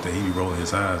say it often. He be rolling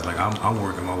his eyes like I'm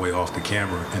working my way off the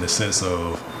camera in the sense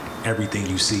of everything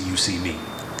you see me.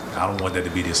 I don't want that to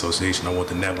be the association. I want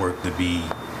the network to be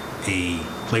a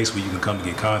place where you can come to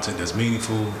get content that's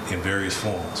meaningful in various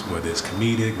forms, whether it's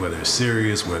comedic, whether it's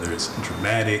serious, whether it's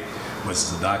dramatic, whether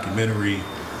it's a documentary.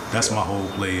 That's my whole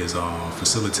play is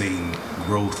facilitating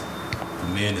growth for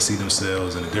men to see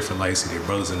themselves in a different light, see their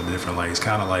brothers in a different light. It's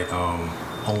kind of like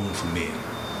home for men.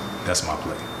 That's my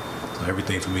play. So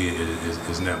everything for me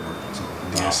is network. So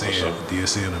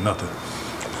DSN or nothing.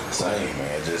 Same,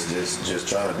 man. Just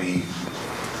trying to be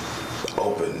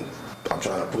open. I'm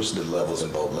trying to push the levels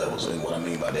in both levels. And what I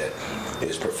mean by that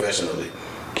is professionally,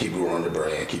 keep growing the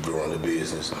brand, keep growing the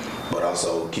business, but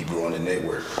also keep growing the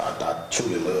network. I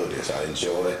truly love this. I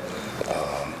enjoy it.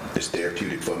 It's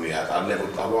therapeutic for me. I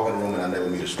walk in a room and I never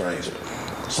meet a stranger.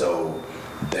 So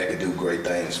that could do great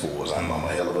things for us. I'm a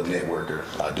hell of a networker.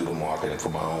 I do the marketing for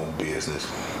my own business.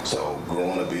 So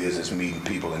growing a business, meeting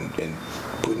people and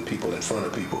putting people in front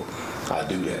of people, I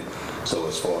do that. So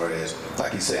as far as,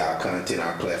 like you say, our content,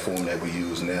 our platform that we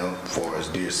use now, as far as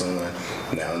Dear Son,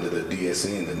 now under the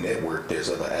DSN, the network, there's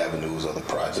other avenues, other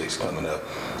projects coming up,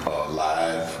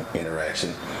 live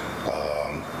interaction,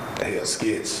 hell,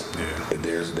 skits. Yeah.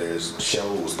 There's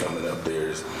shows coming up.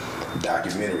 There's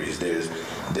documentaries.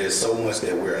 There's so much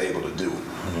that we're able to do.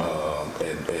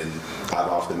 And I've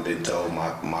often been told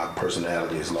my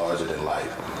personality is larger than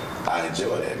life. I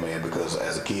enjoy that, man, because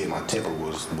as a kid, my temper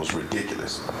was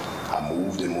ridiculous. I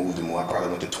moved and moved and moved. I probably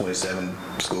went to 27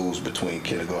 schools between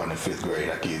kindergarten and 5th grade.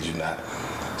 I kid you not.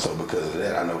 So because of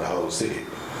that, I know the whole city.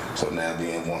 So now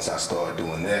then, once I started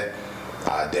doing that,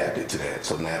 I adapted to that.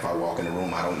 So now if I walk in the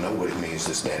room, I don't know what it means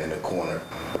to stand in the corner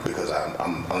because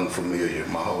I'm unfamiliar.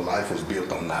 My whole life was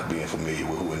built on not being familiar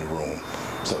with who in the room.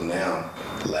 So now,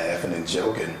 laughing and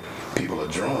joking, people are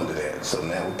drawn to that. So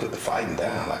now we put the fighting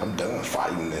down. Like, I'm done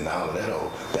fighting and all of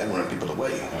that. That run people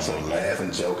away. So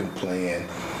laughing, joking, playing.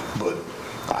 But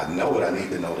I know what I need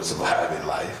to know to survive in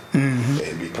life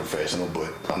and be professional,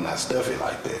 but I'm not stuffy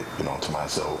like that. You know what I'm talking about?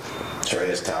 So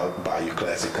trash talk, Bayou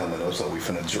Classic coming up, so we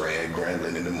finna drag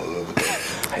Grambling in the mud with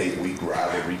that hate week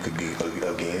rivalry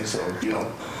again. So,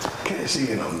 cash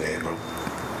in on that, bro.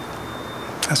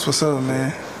 That's what's up,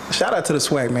 man. Shout out to the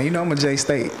swag, man. You know I'm a J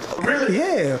State. Really?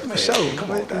 Yeah, for sure.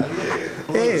 Come on, yeah.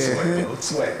 Yeah.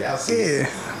 Swag, y'all see it. Yeah.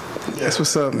 That's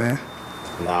what's up, man.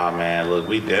 Nah, man, look,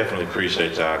 we definitely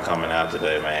appreciate y'all coming out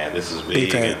today, man. This is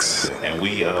big. Thanks. And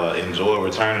we enjoy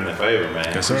returning the favor, man.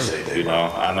 Yes, sir. You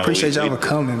know, I know. Appreciate y'all for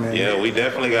coming, man. Yeah, we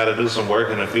definitely got to do some work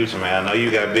in the future, man. I know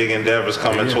you got big endeavors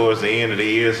coming towards the end of the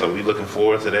year, so we looking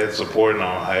forward to that, supporting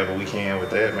on however we can with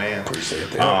that, man.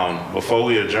 Appreciate that. Before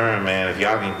we adjourn, man, if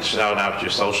y'all can shout out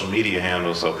your social media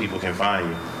handles so people can find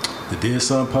you. The Dear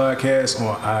Son Podcast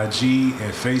on IG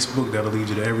and Facebook. That'll lead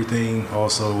you to everything.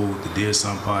 Also, the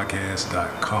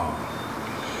DearSonPodcast.com.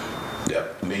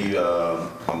 Yep. Me,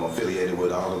 I'm affiliated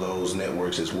with all of those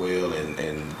networks as well,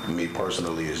 and me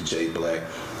personally is Jey Black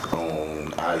on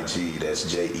IG. That's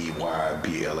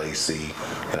JEYBLAC,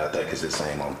 and I think it's the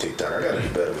same on TikTok. I gotta do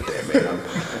better with that, man.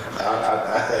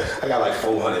 I got like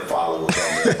 400 followers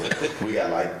on there, but we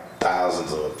got like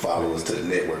thousands of followers to the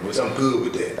network, which I'm good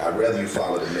with that. I'd rather you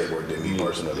follow the network than me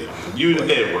personally. You the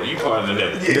network. You part of the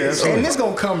network. Yeah, so And it's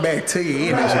gonna come back to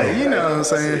you anyway. You know what I'm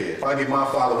saying? If I get my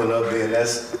following up, then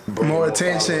that's More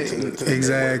attention. to the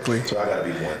Exactly. network. So I gotta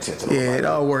be more intentional. Yeah, it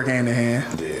all work hand in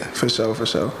hand. Yeah. For sure.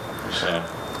 So,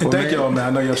 And thank y'all, man. I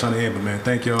know y'all trying to end, but man,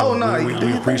 thank y'all. Oh, no, we you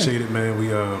do. appreciate it, man. We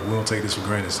don't take this for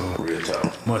granted. So Real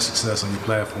talk. much success on your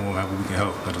platform. However we can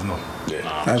help, let us know.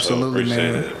 Yeah. Absolutely,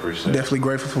 man. Appreciate it. Definitely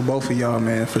grateful for both of y'all,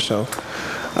 man, for sure.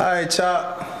 All right,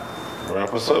 Chop.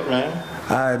 Wrap us up, man.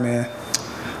 All right, man.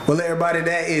 Well, everybody,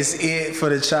 that is it for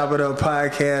the Chop It Up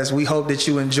podcast. We hope that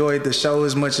you enjoyed the show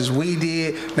as much as we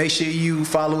did. Make sure you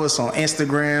follow us on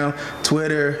Instagram,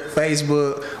 Twitter,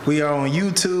 Facebook. We are on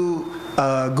YouTube,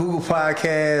 Google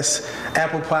Podcasts,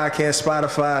 Apple Podcasts,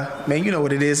 Spotify. Man, you know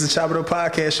what it is. The Chop It Up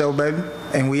podcast show, baby.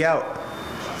 And we out.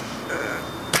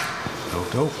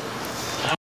 Dope.